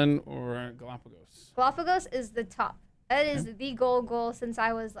 Iceland or Galapagos? Galapagos is the top. That is the goal since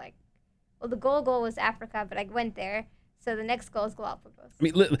I was like, the goal was Africa, but I went there. So the next goal is Galapagos. I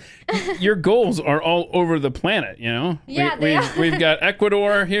mean, your goals are all over the planet, you know? Yeah, we've got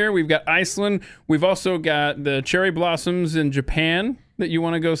Ecuador here. We've got Iceland. We've also got the cherry blossoms in Japan that you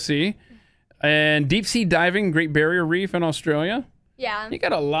want to go see. And deep sea diving, Great Barrier Reef in Australia. Yeah. You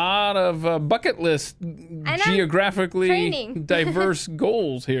got a lot of bucket list, geographically diverse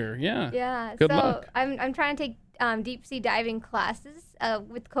goals here. Yeah. Yeah. Good luck. I'm trying to take deep sea diving classes.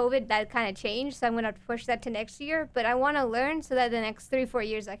 With COVID, that kind of changed, so I'm going to push that to next year. But I want to learn so that the next 3-4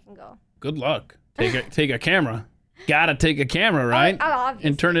 years I can go. Good luck. Take a camera. Gotta take a camera, right? Obviously.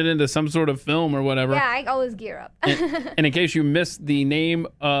 And turn it into some sort of film or whatever. Yeah, I always gear up. And in case you missed the name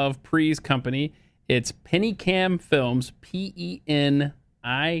of Pri's company, it's Penikam Films, Penikam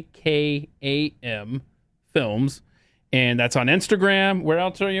Films. And that's on Instagram. Where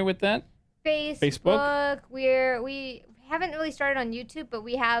else are you with that? Facebook. We haven't really started on YouTube, but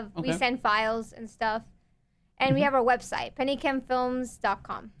we send files and stuff. And we have our website,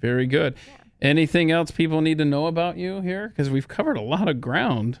 pennycamfilms.com. Very good. Yeah. Anything else people need to know about you here? Because we've covered a lot of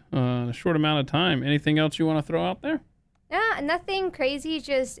ground in a short amount of time. Anything else you want to throw out there? Yeah, nothing crazy.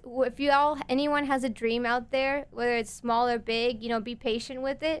 Just if anyone has a dream out there, whether it's small or big, be patient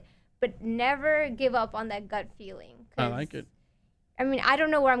with it, but never give up on that gut feeling. I like it. I mean, I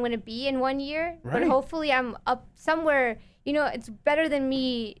don't know where I'm going to be in 1 year, but hopefully I'm up somewhere. It's better than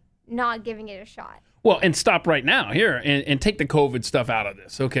me not giving it a shot. Well, and stop right now here and take the COVID stuff out of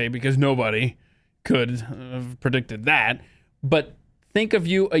this, okay? Because nobody could have predicted that. But think of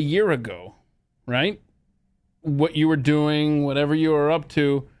you a year ago, right? What you were doing, whatever you were up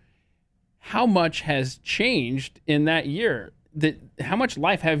to, how much has changed in that year? How much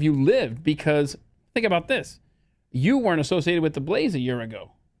life have you lived? Because think about this. You weren't associated with the Blaze a year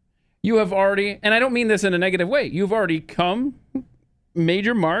ago. You have already, and I don't mean this in a negative way, you've already made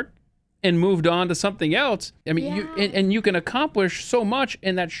your mark and moved on to something else. I mean, you can accomplish so much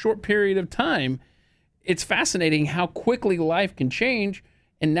in that short period of time. It's fascinating how quickly life can change,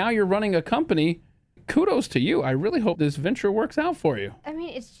 and now you're running a company. Kudos to you. I really hope this venture works out for you. I mean,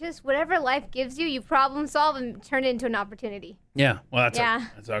 it's just whatever life gives you, you problem solve and turn it into an opportunity. Yeah, well,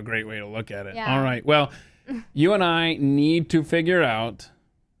 that's a great way to look at it. Yeah. All right, well, you and I need to figure out,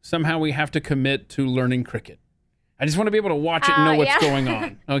 somehow we have to commit to learning cricket. I just want to be able to watch it and know what's going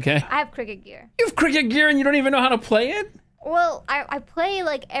on, okay? I have cricket gear. You have cricket gear and you don't even know how to play it? Well, I play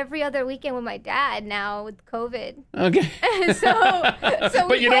like every other weekend with my dad now with COVID. Okay. so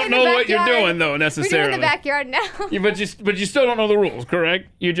but you don't know what you're doing, though, necessarily. We're in the backyard now. But you still don't know the rules, correct?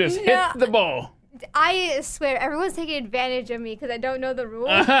 You just hit the ball. I swear, everyone's taking advantage of me because I don't know the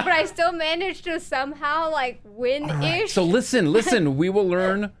rules, but I still managed to somehow win-ish. Right. So listen, we will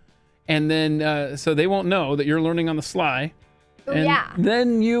learn, and then so they won't know that you're learning on the sly. And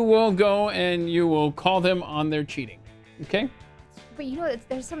then you will go and you will call them on their cheating. Okay? But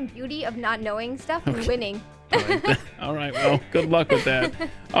there's some beauty of not knowing stuff and winning. All right, well, good luck with that.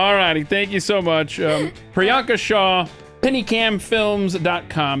 All righty, thank you so much. Priyanka Shah,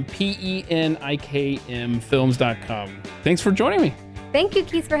 penikam.films.com, penikm.films.com. Thanks for joining me. Thank you,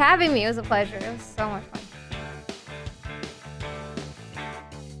 Keith, for having me. It was a pleasure. It was so much fun.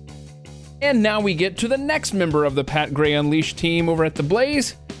 And now we get to the next member of the Pat Gray Unleashed team over at The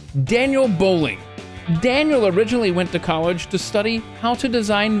Blaze, Daniel Bowling. Daniel originally went to college to study how to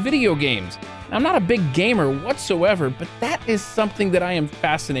design video games. I'm not a big gamer whatsoever, but that is something that I am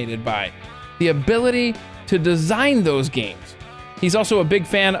fascinated by. The ability to design those games. He's also a big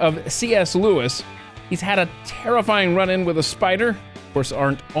fan of C.S. Lewis. He's had a terrifying run-in with a spider. Of course,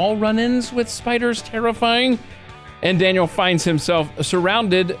 aren't all run-ins with spiders terrifying? And Daniel finds himself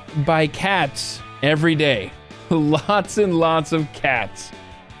surrounded by cats every day. Lots and lots of cats.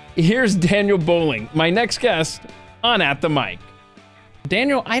 Here's Daniel Bowling, my next guest on At the Mic.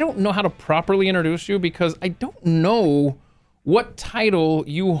 Daniel, I don't know how to properly introduce you because I don't know what title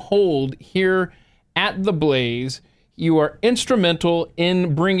you hold here at The Blaze. You are instrumental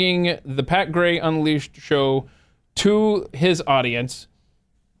in bringing the Pat Gray Unleashed show to his audience.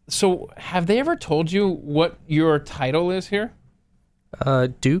 So have they ever told you what your title is here?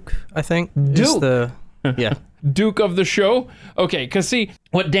 Duke, I think. Duke. Yeah. Duke of the show? Okay, because see,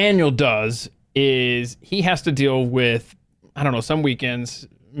 what Daniel does is he has to deal with, I don't know, some weekends,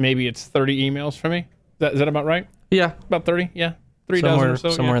 maybe it's 30 emails from me. Is that about right? Yeah. About 30? Yeah. 3 dozen or so?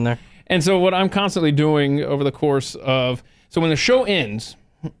 Somewhere in there. And so what I'm constantly doing over the course of, so when the show ends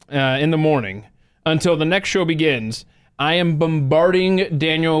in the morning until the next show begins, I am bombarding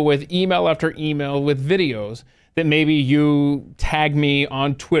Daniel with email after email with videos that maybe you tag me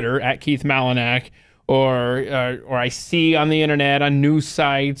on Twitter at Keith Malinak, or I see on the internet on news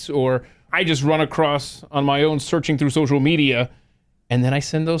sites, or I just run across on my own searching through social media, and then I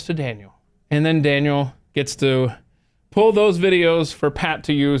send those to Daniel. And then Daniel gets to pull those videos for Pat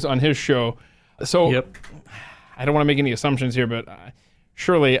to use on his show. So Yep. I don't want to make any assumptions here, but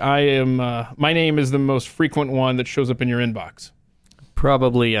surely I am, my name is the most frequent one that shows up in your inbox.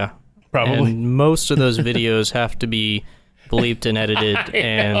 Probably, yeah. Probably. And most of those videos have to be bleeped and edited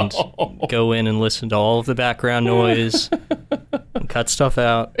and go in and listen to all of the background noise and cut stuff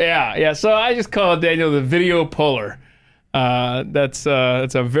out. Yeah. So I just call Daniel the video puller. That's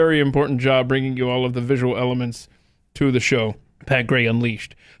a very important job, bringing you all of the visual elements to the show, Pat Gray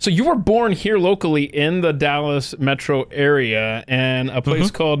Unleashed. So you were born here locally in the Dallas metro area in a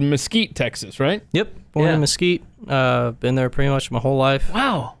place called Mesquite, Texas, right? Yep. Born in Mesquite. Been there pretty much my whole life.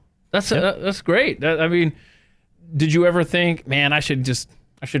 Wow. That's great. I mean, did you ever think, man, I should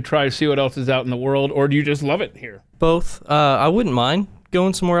try to see what else is out in the world, or do you just love it here? Both. I wouldn't mind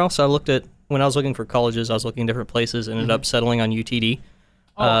going somewhere else. When I was looking for colleges, I was looking in different places, ended up settling on UTD.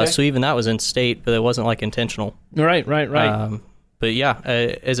 Okay. So even that was in state, but it wasn't like intentional. Right. But yeah,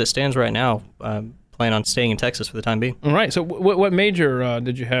 as it stands right now, I plan on staying in Texas for the time being. All right. So what major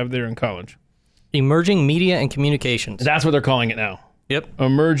did you have there in college? Emerging Media and Communications. That's what they're calling it now. Yep.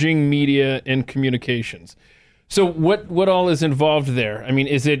 Emerging Media and Communications. So what all is involved there? I mean,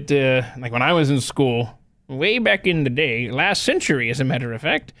 is it like when I was in school, way back in the day, last century, as a matter of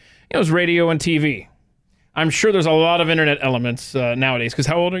fact, it was radio and TV. I'm sure there's a lot of internet elements nowadays, because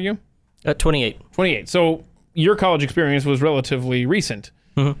how old are you? 28. 28. So your college experience was relatively recent.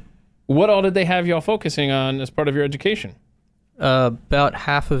 Mm-hmm. What all did they have y'all focusing on as part of your education? About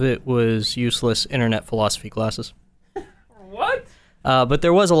half of it was useless internet philosophy classes. What? But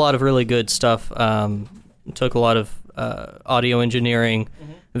there was a lot of really good stuff. Took a lot of audio engineering,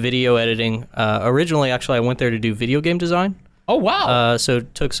 video editing. Originally, actually, I went there to do video game design. Oh, wow. So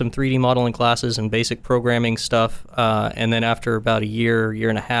took some 3D modeling classes and basic programming stuff. And then after about a year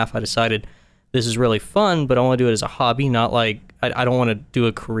and a half, I decided this is really fun, but I want to do it as a hobby, not like I don't want to do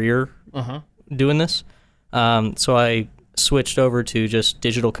a career doing this. So I switched over to just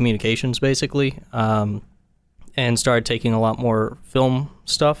digital communications, basically, and started taking a lot more film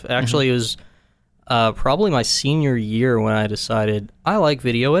stuff. Actually, it was probably my senior year when I decided I like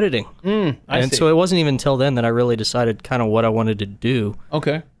video editing. I see. So it wasn't even until then that I really decided kind of what I wanted to do.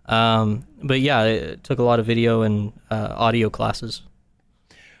 Okay. But yeah, it took a lot of video and audio classes.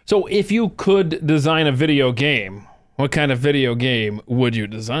 So if you could design a video game, what kind of video game would you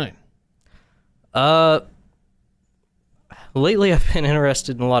design? Lately I've been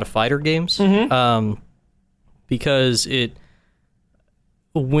interested in a lot of fighter games. Because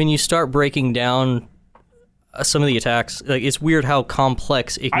when you start breaking down some of the attacks, like, it's weird how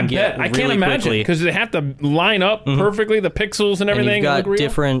complex it can get. I can't imagine, because they have to line up perfectly, the pixels and everything. And you've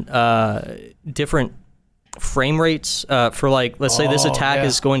got different frame rates for, like, let's say this attack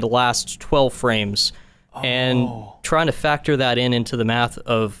is going to last 12 frames, and trying to factor that into the math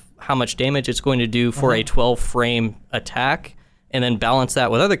of how much damage it's going to do for a 12-frame attack, and then balance that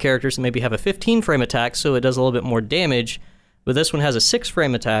with other characters and maybe have a 15-frame attack so it does a little bit more damage, but this one has a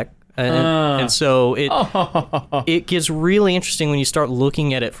 6-frame attack, and so it gets really interesting when you start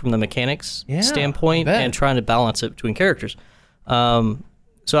looking at it from the mechanics standpoint and trying to balance it between characters.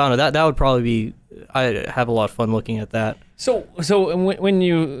 So I don't know, that would probably be, I have a lot of fun looking at that. So when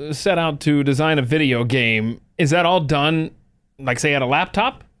you set out to design a video game, is that all done, like, say, at a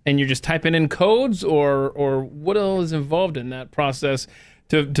laptop, and you're just typing in codes, or what all is involved in that process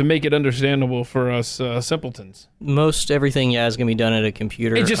to make it understandable for us simpletons? Most everything, is going to be done at a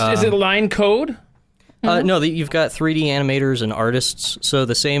computer. Is it line code? No, you've got 3D animators and artists, so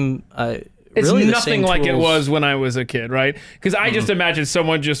the same... It's really nothing like it tools. was when I was a kid, right? Because I just imagine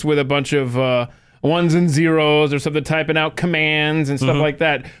someone just with a bunch of ones and zeros or something, typing out commands and stuff like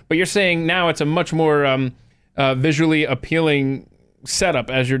that. But you're saying now it's a much more visually appealing setup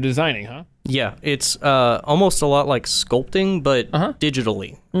as you're designing, huh? Yeah, it's almost a lot like sculpting, but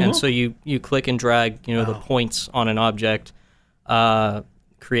digitally. And so you click and drag, the points on an object,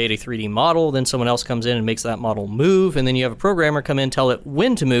 create a 3D model, then someone else comes in and makes that model move, and then you have a programmer come in, tell it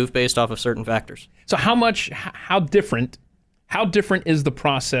when to move based off of certain factors. So how different is the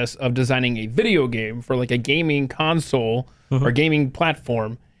process of designing a video game for like a gaming console or gaming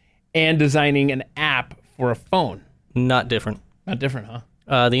platform and designing an app for a phone? Not different. Not different,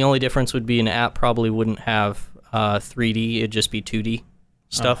 huh? The only difference would be an app probably wouldn't have 3D, it'd just be 2D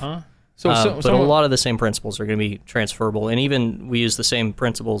stuff. But a lot of the same principles are going to be transferable, and even we use the same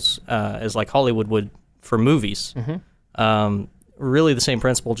principles as like Hollywood would for movies. Really the same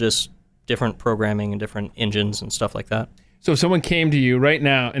principle, just different programming and different engines and stuff like that. So if someone came to you right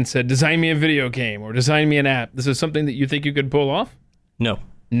now and said, design me a video game or design me an app, this is something that you think you could pull off? No.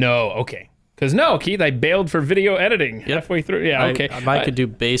 No, okay. Because Keith, I bailed for video editing halfway through. Yeah, okay. I could do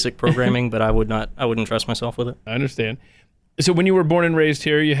basic programming, but I wouldn't trust myself with it. I understand. So when you were born and raised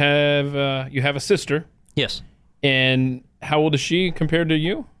here, you have a sister. Yes. And how old is she compared to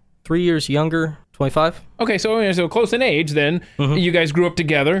you? 3 years younger, 25. Okay, so close in age then. You guys grew up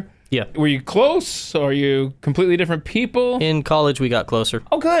together. Yeah. Were you close? Or are you completely different people? In college, we got closer.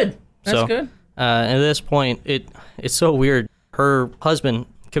 Oh, good. That's good. At this point, it's so weird. Her husband,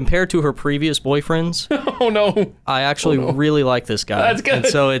 compared to her previous boyfriends, oh no, I actually really like this guy. That's good. And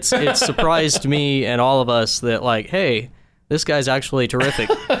so it surprised me and all of us that like, hey, this guy's actually terrific.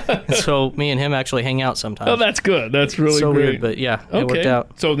 And so me and him actually hang out sometimes. Oh, that's good. That's really so great. weird, but yeah, it worked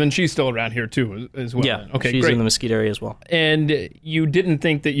out. So then she's still around here too, as well. Yeah, then. Okay, she's great. in the Mesquite area as well. And you didn't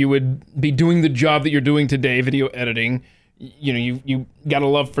think that you would be doing the job that you're doing today, video editing. You got a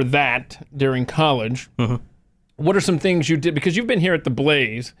love for that during college. What are some things you did? Because you've been here at the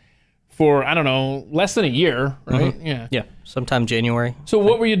Blaze for, I don't know, less than a year, right? Yeah, sometime January. So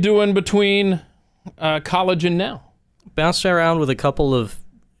what were you doing between college and now? Bounced around with a couple of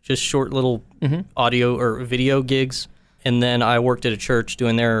just short little audio or video gigs. And then I worked at a church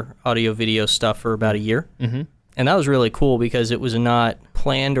doing their audio video stuff for about a year. And that was really cool because it was not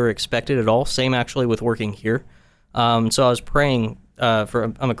planned or expected at all. Same actually with working here. So I was praying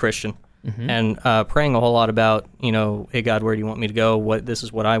I'm a Christian. And praying a whole lot about, hey, God, where do you want me to go? This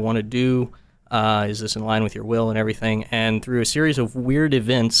is what I want to do. Is this in line with your will and everything? And through a series of weird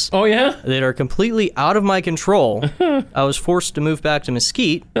events that are completely out of my control, I was forced to move back to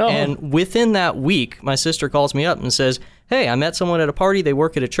Mesquite. And within that week, my sister calls me up and says, hey, I met someone at a party. They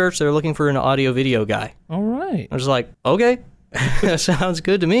work at a church. They're looking for an audio video guy. All right. I was like, okay, sounds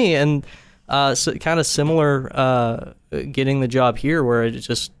good to me. And so kind of similar getting the job here where it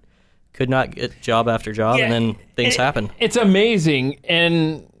just could not get job after job, and then things happen. It's amazing,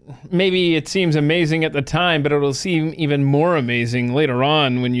 and maybe it seems amazing at the time, but it'll seem even more amazing later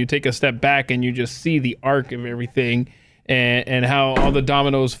on when you take a step back and you just see the arc of everything and how all the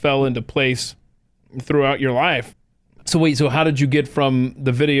dominoes fell into place throughout your life. So how did you get from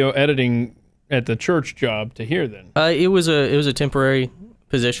the video editing at the church job to here then? It was a temporary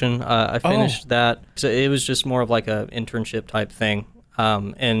position. I finished that. So it was just more of like a internship type thing.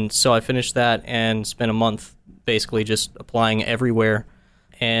 And so I finished that and spent a month basically just applying everywhere,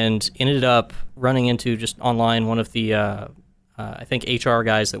 and ended up running into just online one of the, I think, HR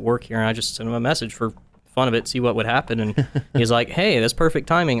guys that work here, and I just sent him a message for fun of it, see what would happen, and he's like, hey, that's perfect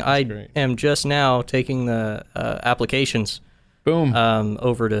timing. I am just now taking the applications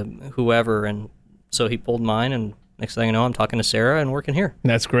over to whoever, and so he pulled mine, and next thing I know, I'm talking to Sarah and working here.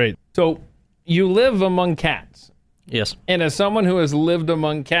 That's great. So you live among cats. Yes. And as someone who has lived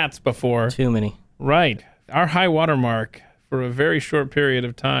among cats before... Too many. Right. Our high water mark for a very short period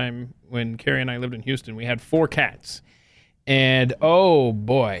of time when Carrie and I lived in Houston, we had 4 cats. And oh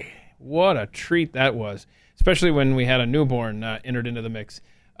boy, what a treat that was. Especially when we had a newborn entered into the mix.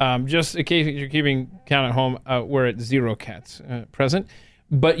 Just in case you're keeping count at home, we're at 0 cats present.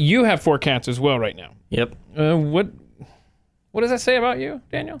 But you have 4 cats as well right now. Yep. What does that say about you,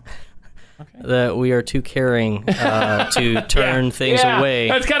 Daniel? Okay. That we are too caring to turn things away.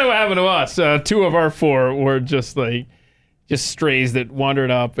 That's kind of what happened to us. 2 of our 4 were just strays that wandered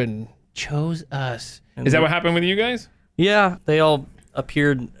up and chose us. Is that what happened with you guys? Yeah, they all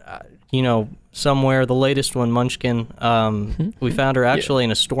appeared, somewhere. The latest one, Munchkin, we found her actually in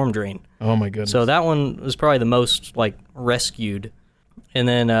a storm drain. Oh my goodness. So that one was probably the most rescued. And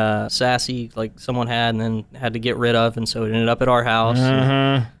then Sassy, someone had and then had to get rid of, and so it ended up at our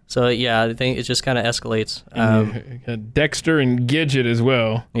house. So, yeah, I think it just kind of escalates. Dexter and Gidget as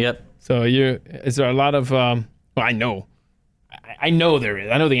well. Yep. So is there a lot of? Well, I know there is.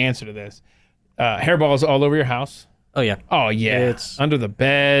 I know the answer to this. Hairballs all over your house. Oh yeah. Oh yeah. It's under the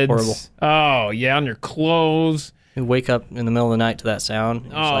beds. horrible. Oh yeah, on your clothes. You wake up in the middle of the night to that sound.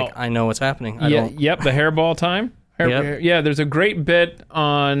 It's like, I know what's happening. Yep, the hairball time. Yeah, there's a great bit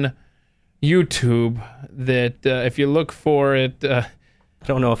on YouTube that if you look for it, I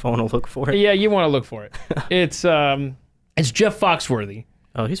don't know if I want to look for it. yeah, you want to look for it. It's Jeff Foxworthy.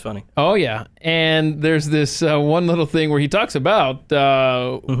 Oh, he's funny. Oh yeah, and there's this one little thing where he talks about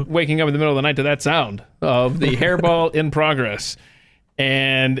waking up in the middle of the night to that sound of the hairball in progress,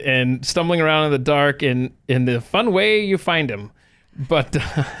 and stumbling around in the dark in the fun way you find him. But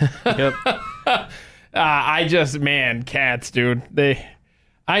Yep. cats, dude.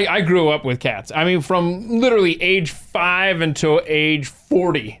 I grew up with cats. I mean, from literally age 5 until age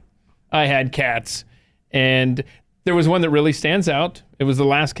 40, I had cats, and there was one that really stands out. It was the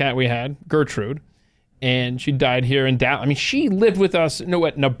last cat we had, Gertrude, and she died here in Dallas. I mean, she lived with us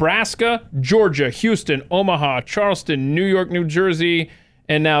at Nebraska, Georgia, Houston, Omaha, Charleston, New York, New Jersey,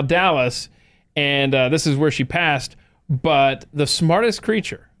 and now Dallas. And this is where she passed. But the smartest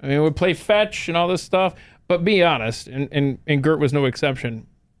creature. I mean, would play fetch and all this stuff. But be honest, and Gert was no exception.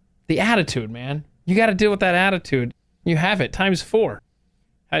 The attitude, man. You got to deal with that attitude. You have it times 4.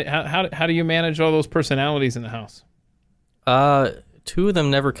 How do you manage all those personalities in the house? 2 of them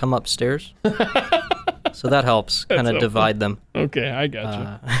never come upstairs, so that helps kind of divide them. Okay, I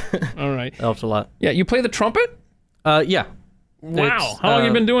got you. All right. That helps a lot. Yeah, you play the trumpet? Yeah. Wow. How long have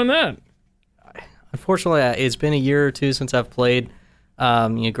you been doing that? Unfortunately, it's been a year or 2 since I've played.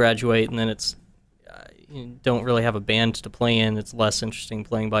 You graduate, and then you don't really have a band to play in. It's less interesting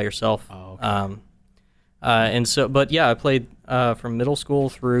playing by yourself. Oh, okay. But yeah, I played from middle school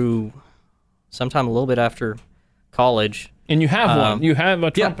through sometime a little bit after college. And you have one. You have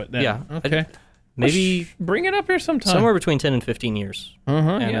a trumpet then. Yeah. Okay. Maybe bring it up here sometime. somewhere between 10 and 15 years.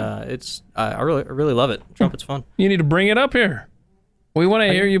 And I really love it. Trumpet's fun. You need to bring it up here. We want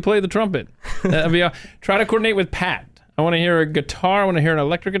to hear you play the trumpet. Try to coordinate with Pat. I want to hear a guitar. I want to hear an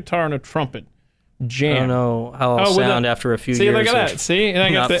electric guitar and a trumpet jam. I don't know how I'll sound after a few years. See, look at that. See, and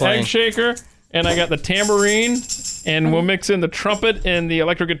I got the playing. egg shaker, and I got the tambourine, and we'll mix in the trumpet and the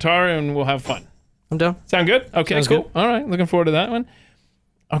electric guitar, and we'll have fun. I'm down. Sound good? Okay, Sounds cool. good. All right, looking forward to that one.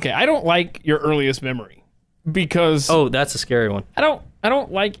 Okay, I don't like your earliest memory because Oh, that's a scary one. I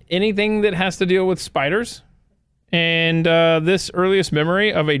don't like anything that has to deal with spiders. And this earliest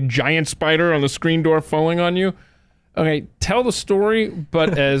memory of a giant spider on the screen door falling on you. Okay, tell the story,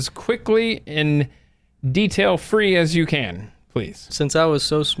 but as quickly and detail-free as you can, please. Since I was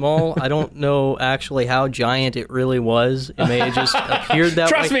so small, I don't know actually how giant it really was. It may have just appeared that way.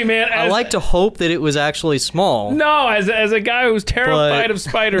 Trust me, man. I like to hope that it was actually small. No, as a guy who's terrified of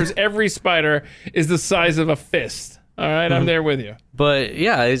spiders, every spider is the size of a fist. All right, I'm there with you. But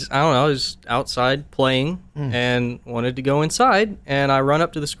yeah, I don't know. I was outside playing and wanted to go inside, and I run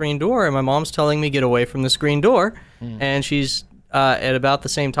up to the screen door, and my mom's telling me get away from the screen door, and she's at about the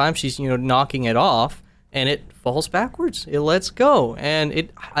same time she's knocking it off, and it falls backwards. It lets go, and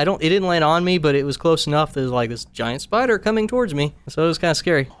it didn't land on me, but it was close enough that there's like this giant spider coming towards me, so it was kind of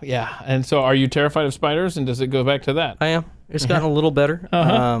scary. Yeah, and so are you terrified of spiders, and does it go back to that? I am. It's gotten a little better.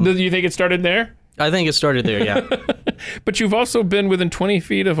 Do you think it started there? I think it started there, yeah. But you've also been within 20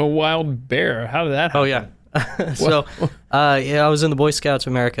 feet of a wild bear. How did that happen? Oh, yeah. So, I was in the Boy Scouts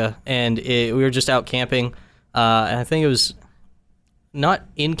of America, and we were just out camping. And I think it was not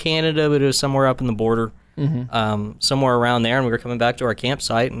in Canada, but it was somewhere up in the border, somewhere around there. And we were coming back to our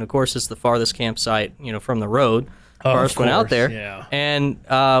campsite, and of course, it's the farthest campsite, from the road. First went out there, yeah. and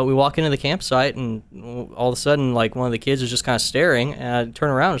we walk into the campsite, and all of a sudden, like one of the kids is just kind of staring, and I turn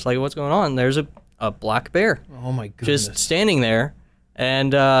around, it's like, what's going on? And there's a black bear. Oh my goodness. Just standing there,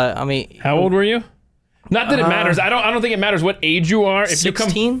 and I mean, how old were you? Not that it matters. I don't think it matters what age you are. If 16,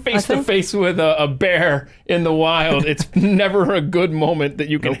 you come face to face with a bear in the wild, it's never a good moment that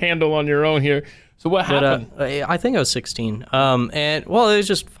you can handle on your own here. So what happened? I think I was 16. And well, it was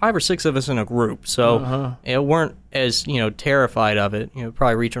just 5 or 6 of us in a group, so it weren't as terrified of it.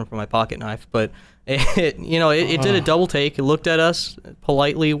 Probably reaching for my pocket knife, but it did a double take. It looked at us,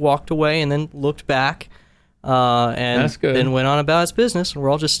 politely walked away, and then looked back. And That's good. then went on about its business. And we're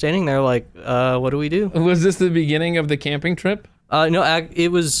all just standing there like, what do we do? Was this the beginning of the camping trip? No,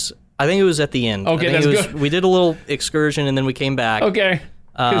 it was. I think it was at the end. Okay, I think that's it was, good. We did a little excursion, and then we came back. Okay.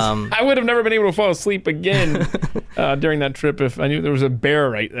 'Cause I would have never been able to fall asleep again during that trip if I knew there was a bear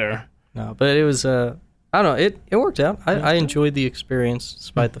right there. No, but it was. I don't know. It worked out. I enjoyed the experience,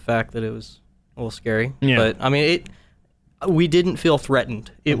 despite the fact that it was a little scary. Yeah. But I mean, We didn't feel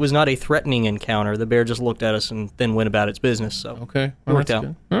threatened. It was not a threatening encounter. The bear just looked at us and then went about its business. So Okay. it worked out.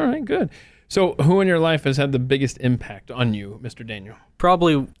 Good. All right, good. So who in your life has had the biggest impact on you, Mr. Daniel?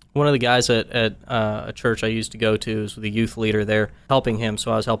 Probably one of the guys at a church I used to go to is the youth leader there, helping him.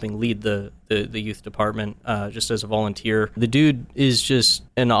 So I was helping lead the youth department just as a volunteer. The dude is just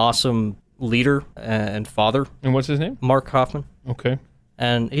an awesome leader and father, And what's his name? Mark Hoffman, Okay.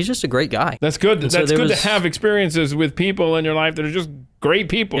 and he's just a great guy. That's good. And so That's there good to was- have experiences with people in your life that are just great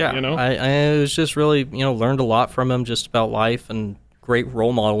people, Yeah, you know? I was just really, learned a lot from him just about life and great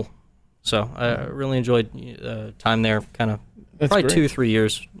role model. So I really enjoyed time there, kind of That's probably great. 2-3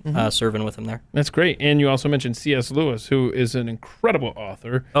 years serving with him there. That's great. And you also mentioned C.S. Lewis, who is an incredible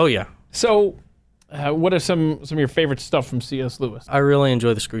author. Oh, yeah. So what are some of your favorite stuff from C.S. Lewis? I really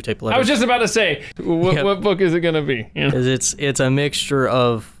enjoy the Screw Tape Letters. I was just about to say, what book is it going to be? You know? 'Cause it's a mixture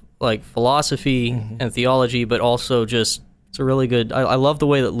of like philosophy and theology, but also just it's a really good. I love the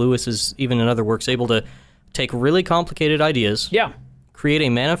way that Lewis is, even in other works, able to take really complicated ideas, Yeah. create a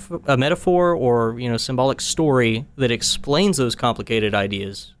metaphor or symbolic story that explains those complicated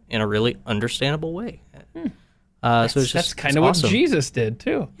ideas in a really understandable way. So it's just That's kind it's of awesome. what Jesus did,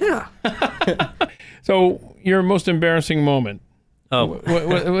 too. Yeah. So your most embarrassing moment. Oh,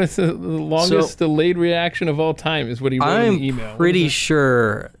 What's the longest delayed reaction of all time is what he wrote in the email. I'm What pretty is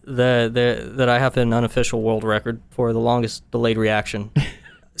sure that I have an unofficial world record for the longest delayed reaction.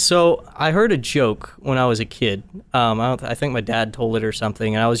 So I heard a joke when I was a kid. I think my dad told it or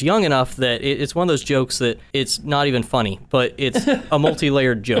something, and I was young enough that it's one of those jokes that it's not even funny, but it's a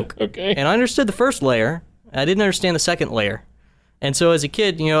multi-layered joke. Okay. And I understood the first layer. I didn't understand the second layer. And so as a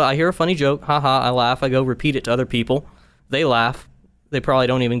kid, I hear a funny joke, haha, I laugh, I go repeat it to other people. They laugh. They probably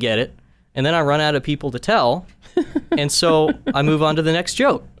don't even get it. And then I run out of people to tell. And so I move on to the next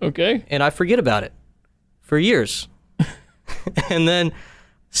joke. Okay. And I forget about it for years. And then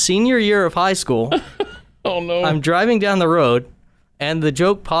senior year of high school, Oh, no. I'm driving down the road and the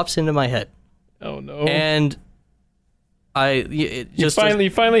joke pops into my head. Oh, no. And you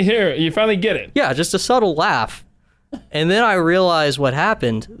finally hear it. You finally get it. just a subtle laugh. And then I realize what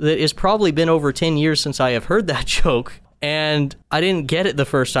happened, that it's probably been over 10 years since I have heard that joke. And I didn't get it the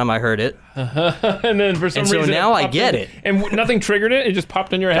first time I heard it. And then for some And so reason, now I popped get in. it. And nothing triggered it. It just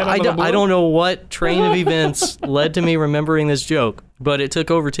popped in your head. out of the I blue? don't know what train of events led to me remembering this joke, but it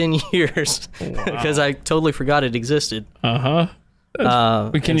took over 10 years because I totally forgot it existed. But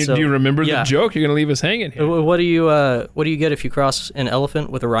do you remember the joke? You're gonna leave us hanging here. What do you get if you cross an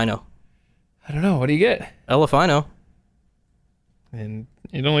elephant with a rhino? I don't know. What do you get? Elephino. And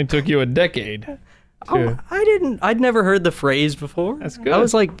it only took you a decade. Oh, I'd never heard the phrase before. That's good. I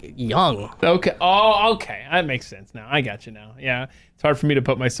was like young. Okay. Oh, okay. That makes sense now. I got you now. Yeah. It's hard for me to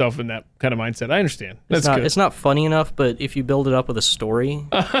put myself in that kind of mindset. I understand. That's good. It's not funny enough, but if you build it up with a story,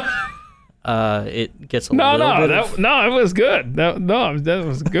 it gets a little bit of... It was good. That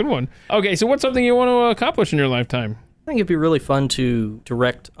was a good one. Okay, so what's something you want to accomplish in your lifetime? I think it'd be really fun to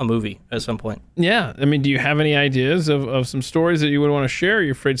direct a movie at some point. Yeah. I mean, do you have any ideas of some stories that you would want to share? Or are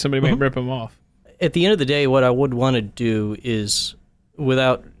you afraid somebody might rip them off? At the end of the day, what I would want to do is,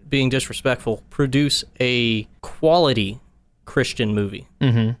 without being disrespectful, produce a quality Christian movie.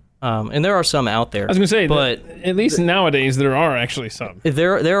 Mm-hmm. And there are some out there. I was going to say, but at least nowadays there are actually some.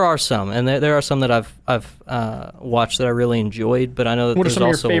 There are some, and there are some that I've watched that I really enjoyed. But I know that What are there's some of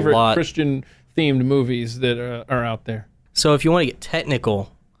your also favorite a lot. Christian-themed movies that are out there? So if you want to get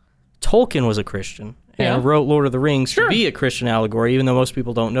technical, Tolkien was a Christian and wrote Lord of the Rings to be a Christian allegory, even though most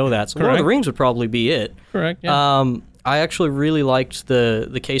people don't know that. So Lord of the Rings would probably be it. Correct. Yeah. I actually really liked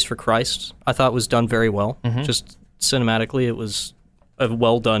the Case for Christ. I thought it was done very well. Just cinematically, it was a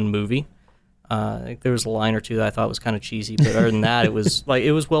well done movie. There was a line or two that I thought was kind of cheesy, but other than that, it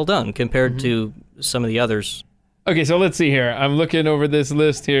was well done compared to some of the others. Okay, so let's see here. I'm looking over this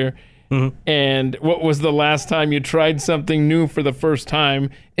list here. And what was the last time you tried something new for the first time?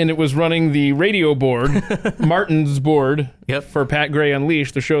 And it was running the radio board, Martin's board, for Pat Gray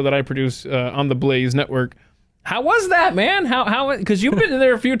Unleashed, the show that I produce on the Blaze Network. How was that, man? How? Because you've been in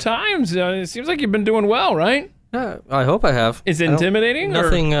there a few times. It seems like you've been doing well, right? I hope I have. Is it intimidating?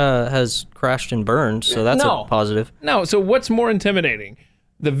 Nothing has crashed and burned, so that's a positive. No, so what's more intimidating?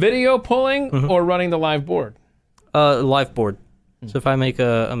 The video pulling or running the live board? Live board. So if I make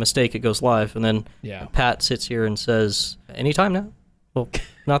a mistake, it goes live, and then Pat sits here and says, "Anytime now." Well,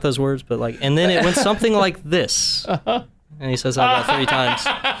 not those words, but like, and then it went something like this, and he says that about 3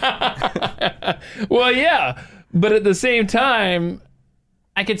 times. Well, yeah, but at the same time,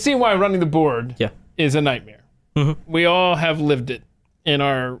 I can see why running the board is a nightmare. We all have lived it in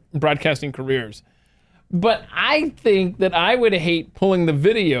our broadcasting careers. But I think that I would hate pulling the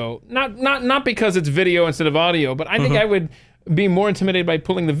video, not because it's video instead of audio, but I think I would be more intimidated by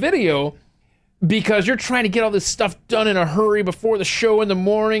pulling the video because you're trying to get all this stuff done in a hurry before the show in the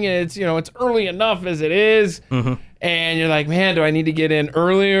morning, and it's early enough as it is. And you're like, man, do I need to get in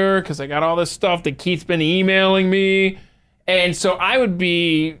earlier because I got all this stuff that Keith's been emailing me? And so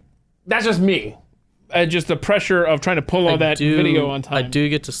that's just me. Just the pressure of trying to pull all that video on time. I do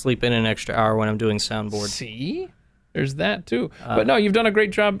get to sleep in an extra hour when I'm doing soundboard. See? There's that too. But no, you've done a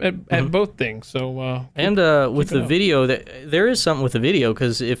great job at both things. So with the video, there is something with the video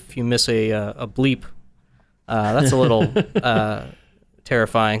because if you miss a bleep, that's a little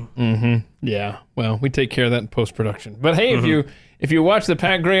terrifying. Yeah. Well, we take care of that in post production. But hey, if you watch the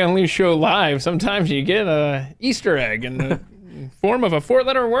Pat Gray Unleashed show live, sometimes you get a Easter egg in the form of a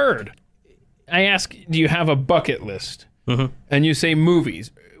 4-letter word. I ask, do you have a bucket list? And you say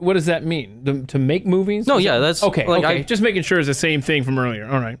movies. What does that mean? To make movies? No, yeah, that's okay. like, okay. Just making sure it's the same thing from earlier.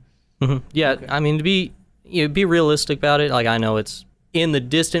 All right. Yeah, okay. I mean, to be realistic about it. Like I know it's in the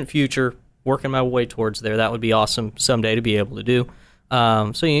distant future, working my way towards there. That would be awesome someday to be able to do. I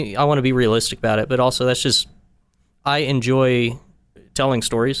want to be realistic about it, but also that's just I enjoy telling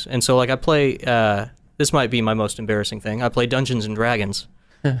stories, and so like I play. This might be my most embarrassing thing. I play Dungeons and Dragons.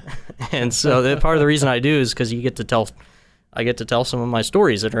 And so part of the reason I do is because I get to tell some of my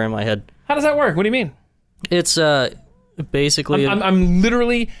stories that are in my head. How does that work? What do you mean? It's basically I'm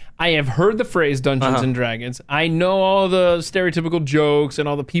literally I have heard the phrase Dungeons and Dragons. I know all the stereotypical jokes and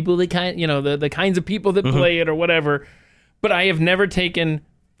all the people the kinds of people that play it or whatever, but I have never taken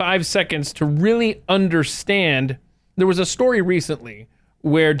 5 seconds to really understand. There was a story recently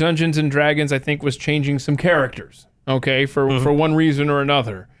where Dungeons and Dragons I think was changing some characters. Okay, for one reason or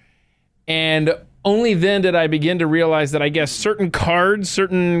another. And only then did I begin to realize that I guess certain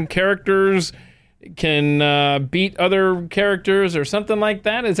characters can beat other characters or something like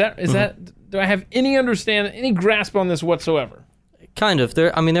that. Is that do I have any grasp on this whatsoever? Kind of.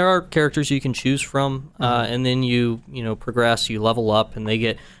 There are characters you can choose from, and then you progress, you level up, and they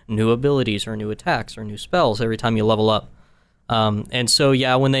get new abilities or new attacks or new spells every time you level up. And so,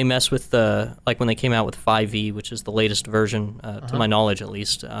 yeah, when they mess with when they came out with 5e, which is the latest version, to my knowledge at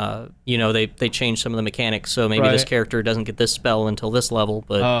least, they changed some of the mechanics. So maybe this character doesn't get this spell until this level,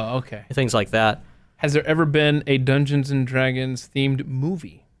 but things like that. Has there ever been a Dungeons and Dragons themed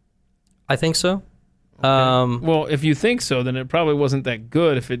movie? I think so. Okay. Well, if you think so, then it probably wasn't that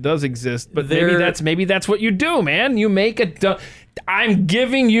good if it does exist. But maybe that's what you do, man. You make I'm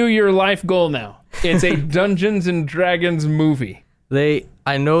giving you your life goal now. It's a Dungeons and Dragons movie.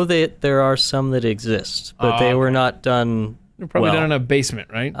 I know that there are some that exist, but they were not done. They're probably done in a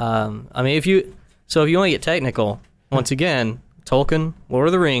basement, right? If you want to get technical, once again, Tolkien, Lord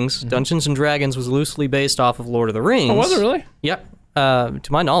of the Rings, Dungeons and Dragons was loosely based off of Lord of the Rings. Oh, was it really? Yep. To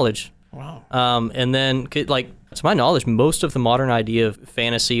my knowledge. Wow. And then, to my knowledge, most of the modern idea of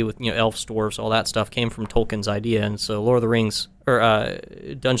fantasy with elves, dwarves, all that stuff came from Tolkien's idea, and so Lord of the Rings or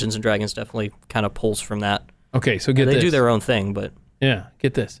Dungeons and Dragons definitely kind of pulls from that. Okay, so they do their own thing, but yeah,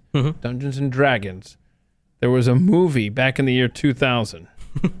 get this: Dungeons and Dragons. There was a movie back in the year 2000.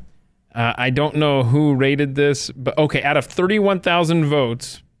 I don't know who rated this, but okay, out of 31,000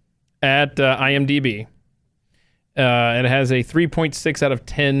 votes at IMDb. It has a 3.6 out of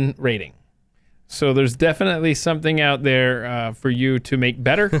 10 rating. So there's definitely something out there for you to make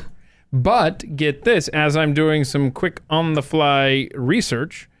better. But get this, as I'm doing some quick on-the-fly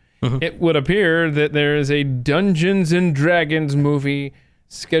research, it would appear that there is a Dungeons and Dragons movie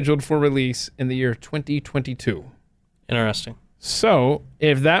scheduled for release in the year 2022. Interesting. So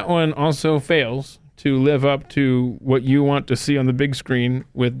if that one also fails to live up to what you want to see on the big screen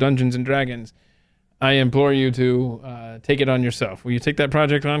with Dungeons and Dragons, I implore you to take it on yourself. Will you take that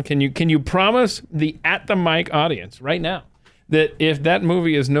project on? Can you promise the At the Mic audience right now that if that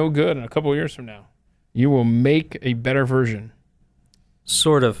movie is no good in a couple of years from now, you will make a better version?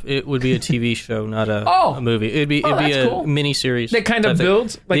 Sort of. It would be a TV show, not a movie. It'd be a cool mini series. That kind of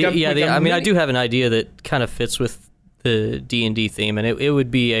builds. I do have an idea that kind of fits with the D&D theme, and it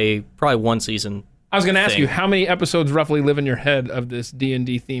would be probably one season. I was going to ask you, how many episodes roughly live in your head of this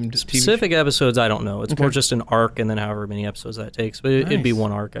D&D themed Specific episodes, I don't know. It's more just an arc, and then however many episodes that takes. But it'd be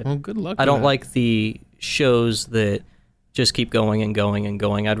one arc. Well, good luck. I don't like the shows that just keep going and going and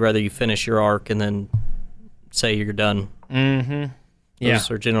going. I'd rather you finish your arc and then say you're done. Mm-hmm.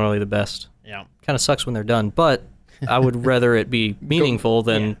 Those are generally the best. Yeah. Kind of sucks when they're done, but I would rather it be meaningful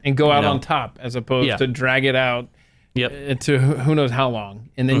than... and go out on top as opposed to drag it out. Yep. To who knows how long,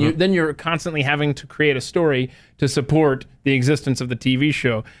 and then you're constantly having to create a story to support the existence of the TV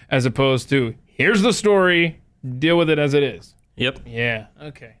show, as opposed to here's the story, deal with it as it is. Yep. Yeah,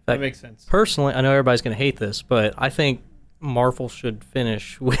 okay. That makes sense. Personally, I know everybody's going to hate this, but I think Marvel should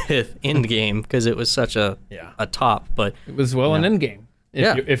finish with Endgame because it was such a top. But it was an Endgame,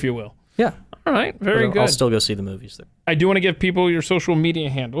 if you will. Yeah. All right, very good. I'll still go see the movies there. I do want to give people your social media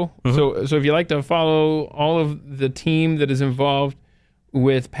handle. So if you like to follow all of the team that is involved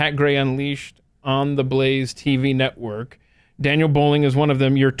with Pat Gray Unleashed on the Blaze TV network, Daniel Bowling is one of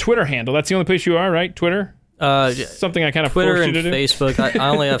them. Your Twitter handle, that's the only place you are, right? Twitter? Something I kind of Twitter forced and you to do? Facebook. I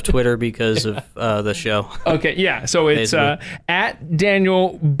only have Twitter because of the show. Okay, yeah. So it's at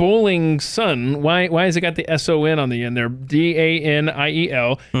Daniel Bowling Son. Why has it got the SON on the end there?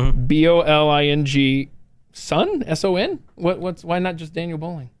 DANIEL BOLING Son? SON? Why not just Daniel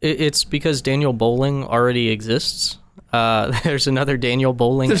Bowling? It's because Daniel Bowling already exists. There's another Daniel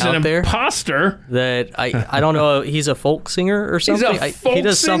Bowling There's out an there imposter that I don't know. He's a folk singer or something. He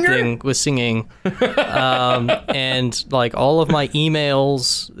does singer? something with singing, and like all of my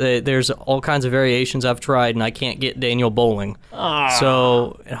emails, there's all kinds of variations I've tried, and I can't get Daniel Bowling.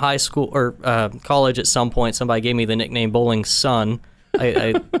 So in high school or college, at some point, somebody gave me the nickname Bowling Son.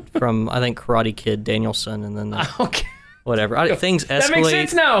 From I think Karate Kid, Danielson, and then okay. Whatever. Things escalate. That makes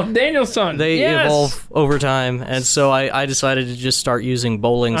sense now. Danielson. They evolve over time, and so I decided to just start using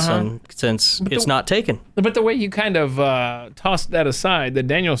Bowling Son since it's not taken. But the way you kind of tossed that aside, the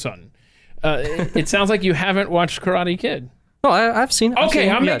Danielson, it sounds like you haven't watched Karate Kid. No, I've seen it.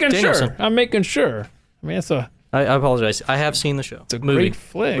 I'm making sure. I mean, I apologize. I have seen the show. It's a great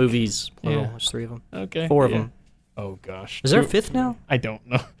flick. Movies. There's 3 of them. Okay. 4 of them. Oh, gosh. Is there a 5th now? I don't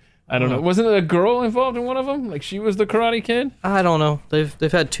know. Wasn't it a girl involved in one of them? Like she was the Karate Kid? I don't know.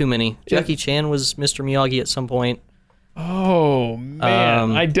 They've had too many. Jackie Chan was Mr. Miyagi at some point. Oh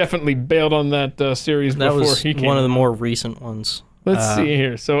man, I definitely bailed on that series before he came. One of the more recent ones. Let's see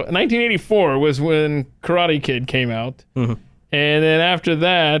here. So 1984 was when Karate Kid came out, and then after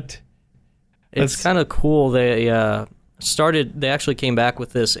that, it's kind of cool. They They actually came back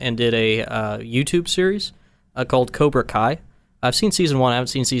with this and did a YouTube series called Cobra Kai. I've seen season 1. I haven't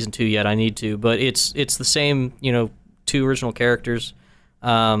seen season 2 yet. I need to, but it's the same, 2 original characters,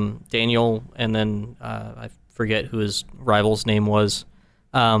 Daniel, and then I forget who his rival's name was.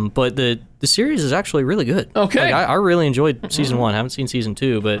 But the series is actually really good. Okay, I really enjoyed season 1. I haven't seen season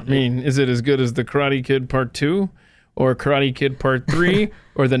 2, but is it as good as the Karate Kid Part 2, or Karate Kid Part 3,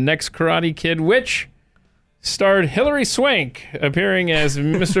 or the next Karate Kid, which starred Hilary Swank appearing as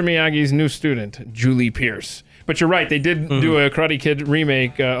Mr. Miyagi's new student, Julie Pierce? But you're right, they did do a Karate Kid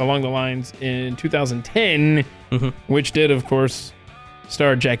remake along the lines in 2010, which did, of course,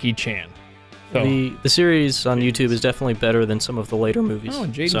 star Jackie Chan. So. The series on YouTube is definitely better than some of the later movies. Oh,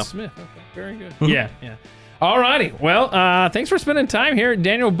 and Jaden Smith. Okay, very good. Yeah. All righty. Well, thanks for spending time here.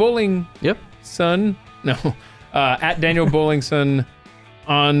 Daniel Bowling Son. No, at Daniel Bowling Son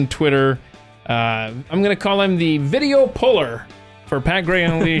on Twitter. I'm going to call him the video puller for Pat Gray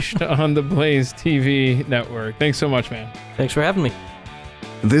Unleashed on the Blaze TV network. Thanks so much, man. Thanks for having me.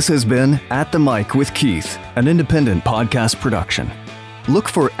 This has been At the Mic with Keith, an independent podcast production. Look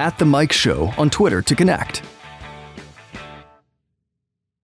for At the Mic Show on Twitter to connect.